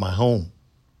garden at my home.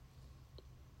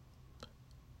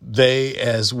 They,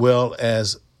 as well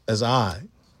as I'm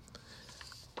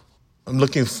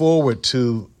looking forward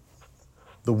to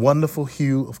the wonderful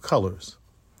hue of colors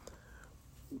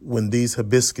when these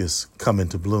hibiscus come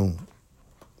into bloom.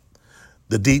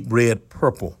 The deep red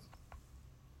purple,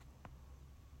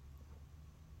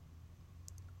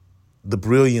 the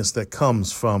brilliance that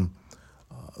comes from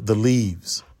the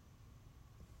leaves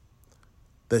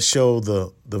that show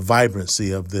the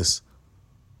vibrancy of this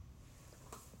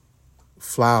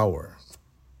flower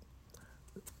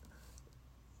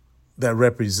that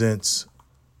represents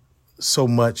so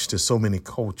much to so many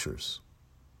cultures.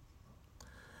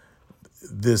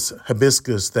 This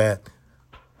hibiscus that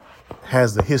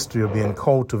has the history of being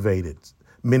cultivated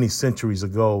many centuries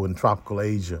ago in tropical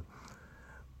Asia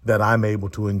that I'm able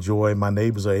to enjoy, my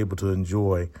neighbors are able to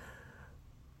enjoy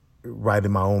right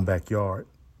in my own backyard.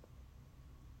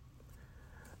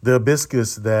 The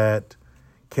hibiscus that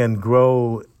can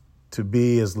grow to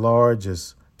be as large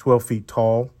as 12 feet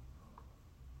tall,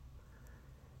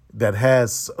 that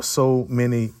has so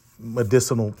many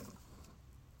medicinal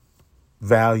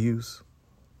values,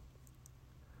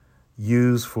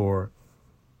 used for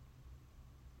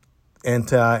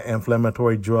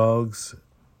anti-inflammatory drugs,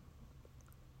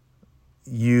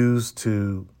 used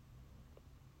to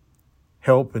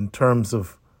help in terms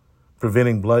of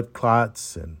preventing blood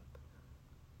clots and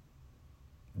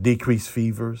decrease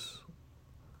fevers,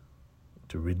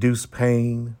 to reduce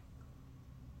pain.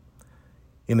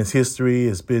 In its history,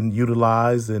 it's been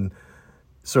utilized in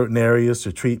certain areas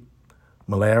to treat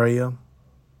malaria.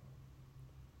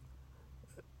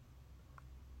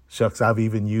 Shucks, I've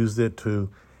even used it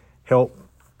to help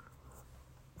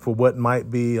for what might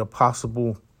be a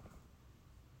possible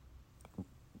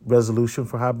resolution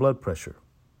for high blood pressure.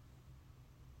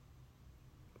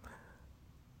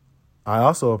 I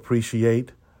also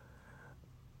appreciate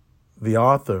the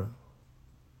author,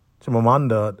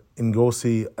 Chimamanda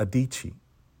Ngozi Adichie.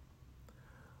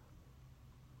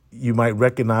 You might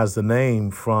recognize the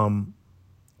name from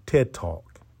TED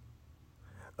Talk.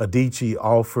 Adichie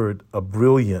offered a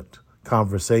brilliant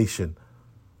conversation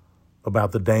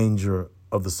about the danger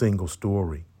of the single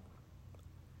story.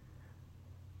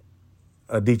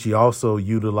 Adichie also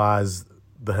utilized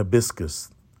the hibiscus,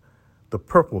 the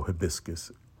purple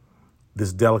hibiscus,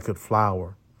 this delicate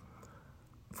flower,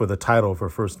 for the title of her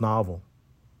first novel.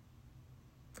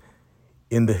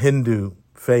 In the Hindu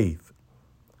faith,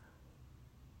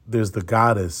 there's the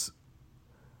goddess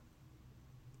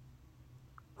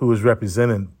who is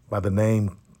represented by the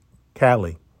name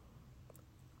Kali,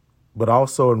 but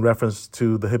also in reference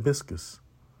to the hibiscus.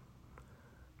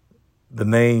 The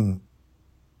name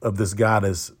of this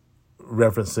goddess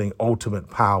referencing ultimate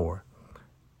power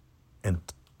and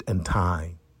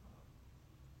time.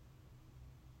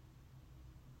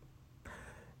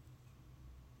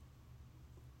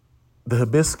 The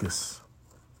hibiscus,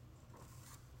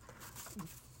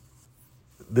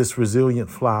 this resilient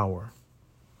flower,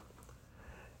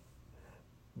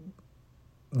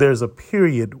 there's a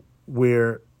period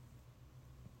where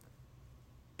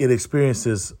it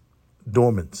experiences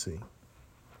dormancy.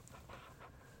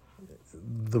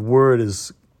 The word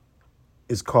is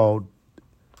called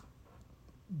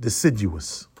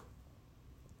deciduous.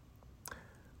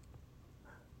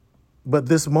 But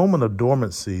this moment of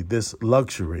dormancy, this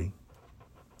luxury,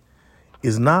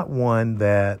 is not one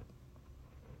that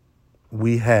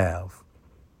we have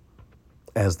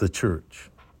as the church,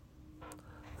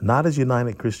 not as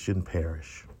United Christian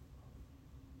Parish.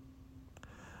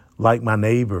 Like my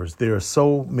neighbors, there are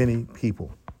so many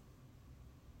people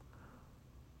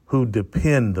who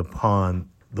depend upon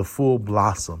the full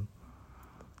blossom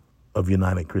of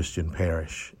United Christian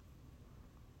Parish,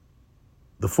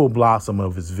 the full blossom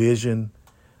of its vision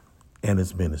and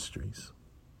its ministries.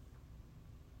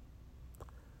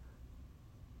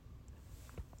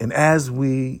 And as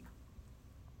we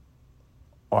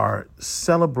are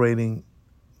celebrating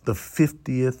the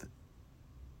 50th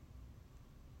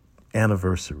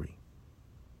anniversary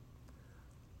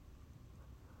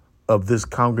of this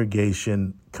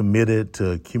congregation committed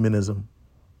to ecumenism,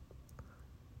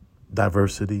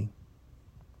 diversity,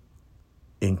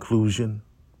 inclusion,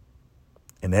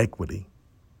 and equity,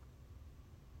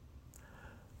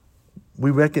 we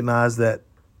recognize that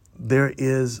there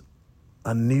is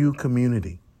a new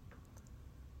community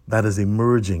that is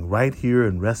emerging right here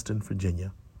in Reston,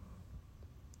 Virginia.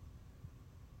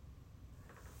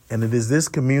 And it is this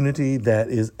community that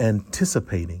is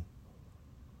anticipating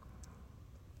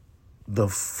the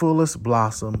fullest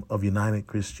blossom of United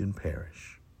Christian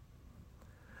Parish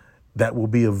that will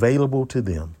be available to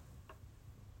them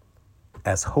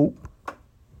as hope,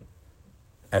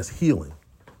 as healing,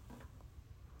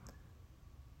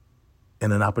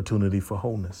 and an opportunity for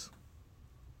wholeness.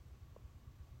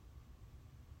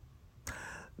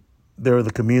 There are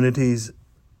the communities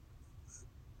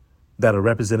that are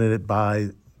represented by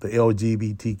the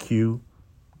LGBTQ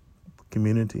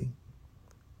community,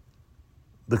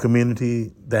 the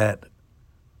community that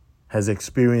has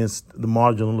experienced the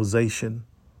marginalization,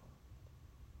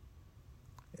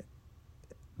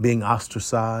 being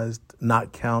ostracized,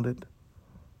 not counted,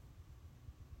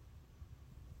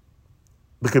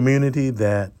 the community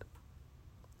that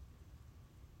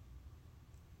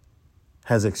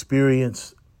has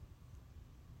experienced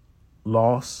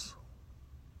loss,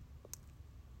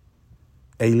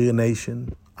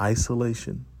 alienation,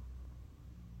 isolation,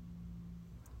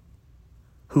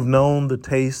 who've known the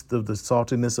taste of the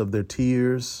saltiness of their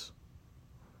tears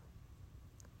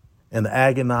and the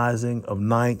agonizing of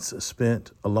nights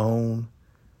spent alone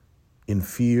in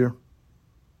fear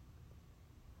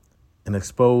and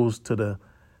exposed to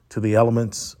the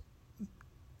elements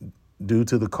due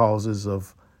to the causes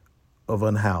of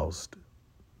unhoused.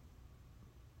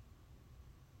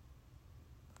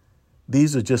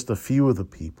 These are just a few of the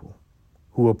people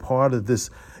who are part of this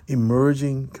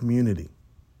emerging community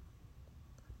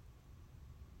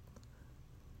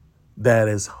that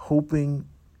is hoping,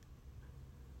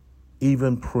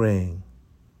 even praying,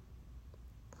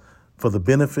 for the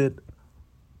benefit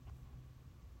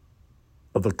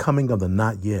of the coming of the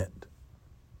not yet.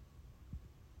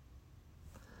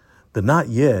 The not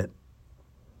yet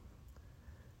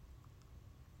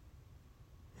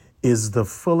is the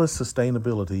fullest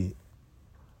sustainability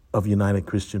of United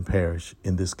Christian Parish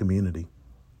in this community.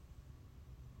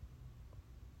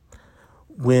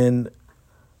 When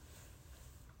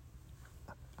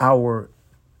our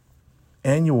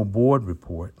annual board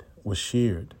report was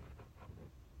shared,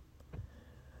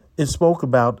 It spoke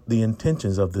about the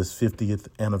intentions of this 50th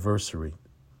anniversary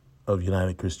of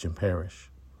United Christian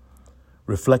Parish,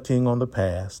 reflecting on the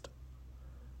past,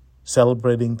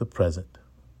 celebrating the present,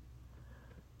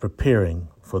 preparing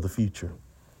for the future.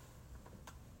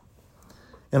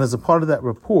 And as a part of that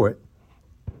report,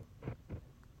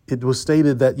 it was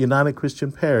stated that United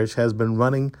Christian Parish has been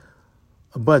running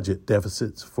a budget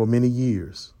deficit for many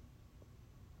years,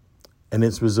 and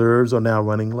its reserves are now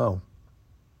running low.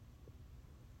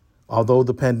 Although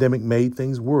the pandemic made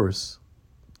things worse,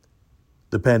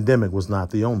 the pandemic was not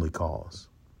the only cause.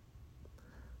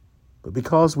 But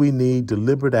because we need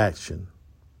deliberate action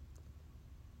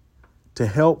to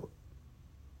help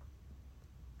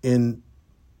in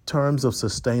terms of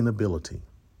sustainability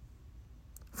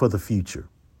for the future,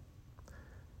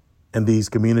 and these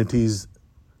communities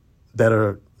that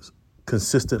are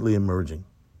consistently emerging,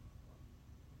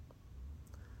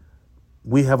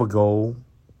 we have a goal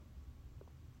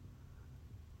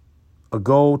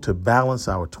to balance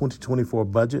our 2024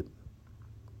 budget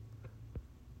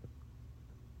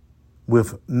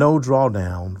with no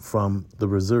drawdown from the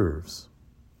reserves,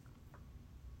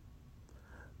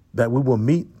 that we will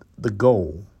meet the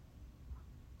goal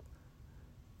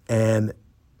and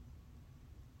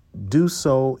do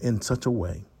so in such a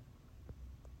way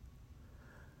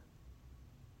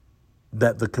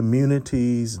that the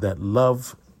communities that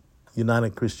love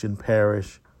United Christian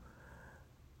Parish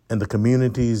and the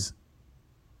communities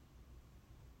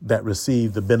that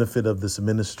receive the benefit of this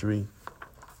ministry,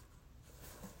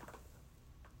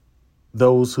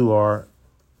 those who are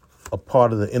a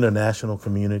part of the international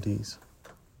communities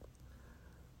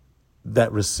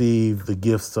that receive the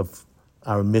gifts of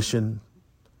our mission,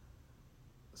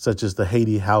 such as the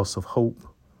Haiti House of Hope,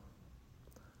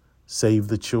 Save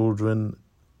the Children,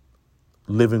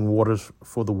 Living Waters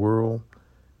for the World,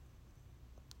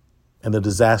 and the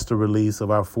disaster release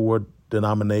of our 4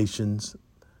 denominations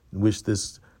in which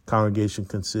this congregation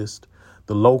consists,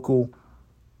 the local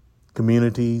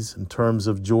communities in terms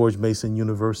of George Mason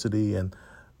University and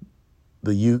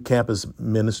the youth campus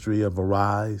ministry of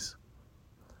Arise,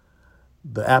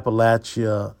 the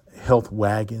Appalachia Health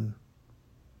Wagon,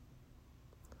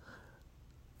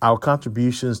 our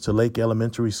contributions to Lake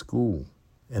Elementary School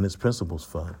and its Principals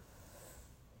Fund.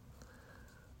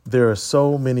 There are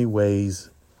so many ways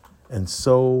and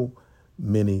so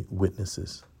many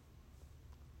witnesses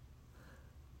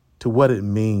to what it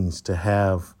means to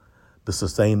have the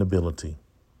sustainability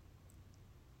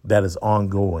that is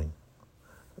ongoing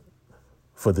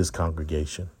for this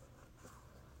congregation.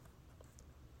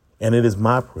 And it is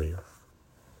my prayer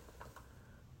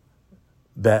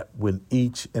that when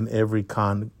each and every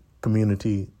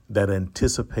community that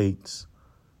anticipates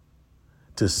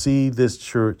to see this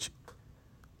church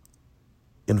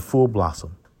in full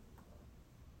blossom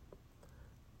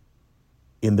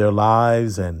in their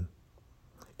lives and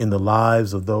in the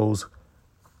lives of those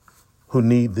who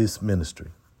need this ministry,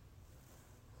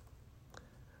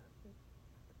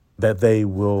 that they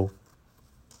will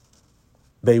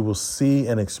see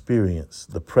and experience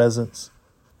the presence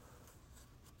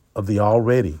of the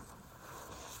already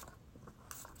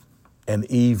and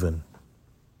even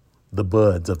the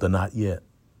buds of the not yet.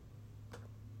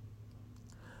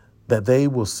 That they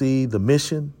will see the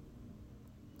mission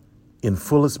in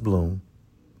fullest bloom,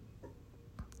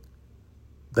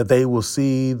 that they will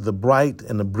see the bright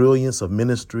and the brilliance of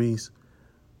ministries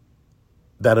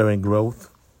that are in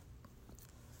growth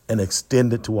and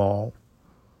extended to all,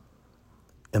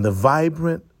 and the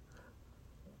vibrant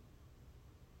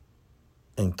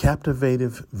and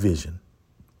captivative vision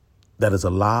that is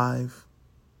alive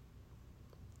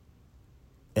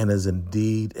and is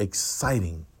indeed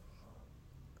excitingly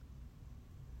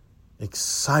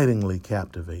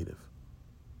captivative.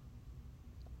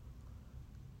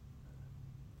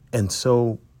 And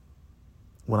so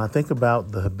when I think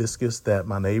about the hibiscus that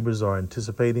my neighbors are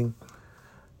anticipating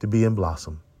to be in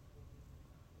blossom,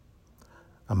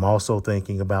 I'm also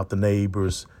thinking about the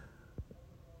neighbors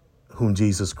whom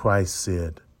Jesus Christ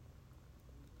said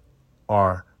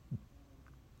are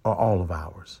all of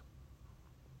ours.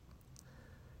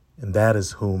 And that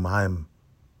is whom I'm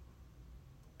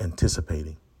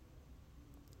anticipating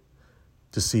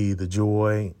to see the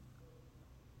joy,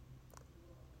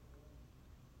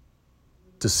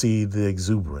 to see the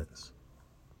exuberance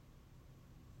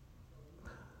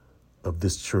of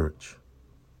this church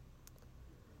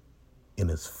in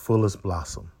its fullest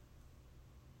blossom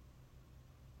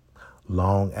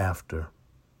long after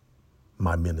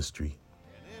my ministry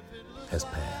has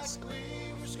passed.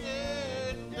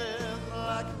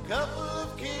 Like a couple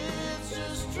of kids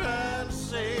just trying to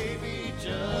save each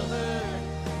other.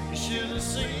 You should have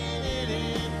seen it.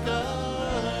 fading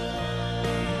color.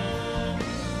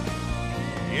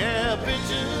 Yeah, a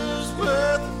picture's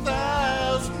worth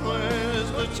 1,000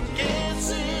 words, but you can't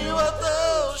see what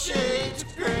those shades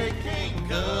of gray can't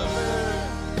cover.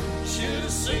 Should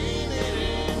have seen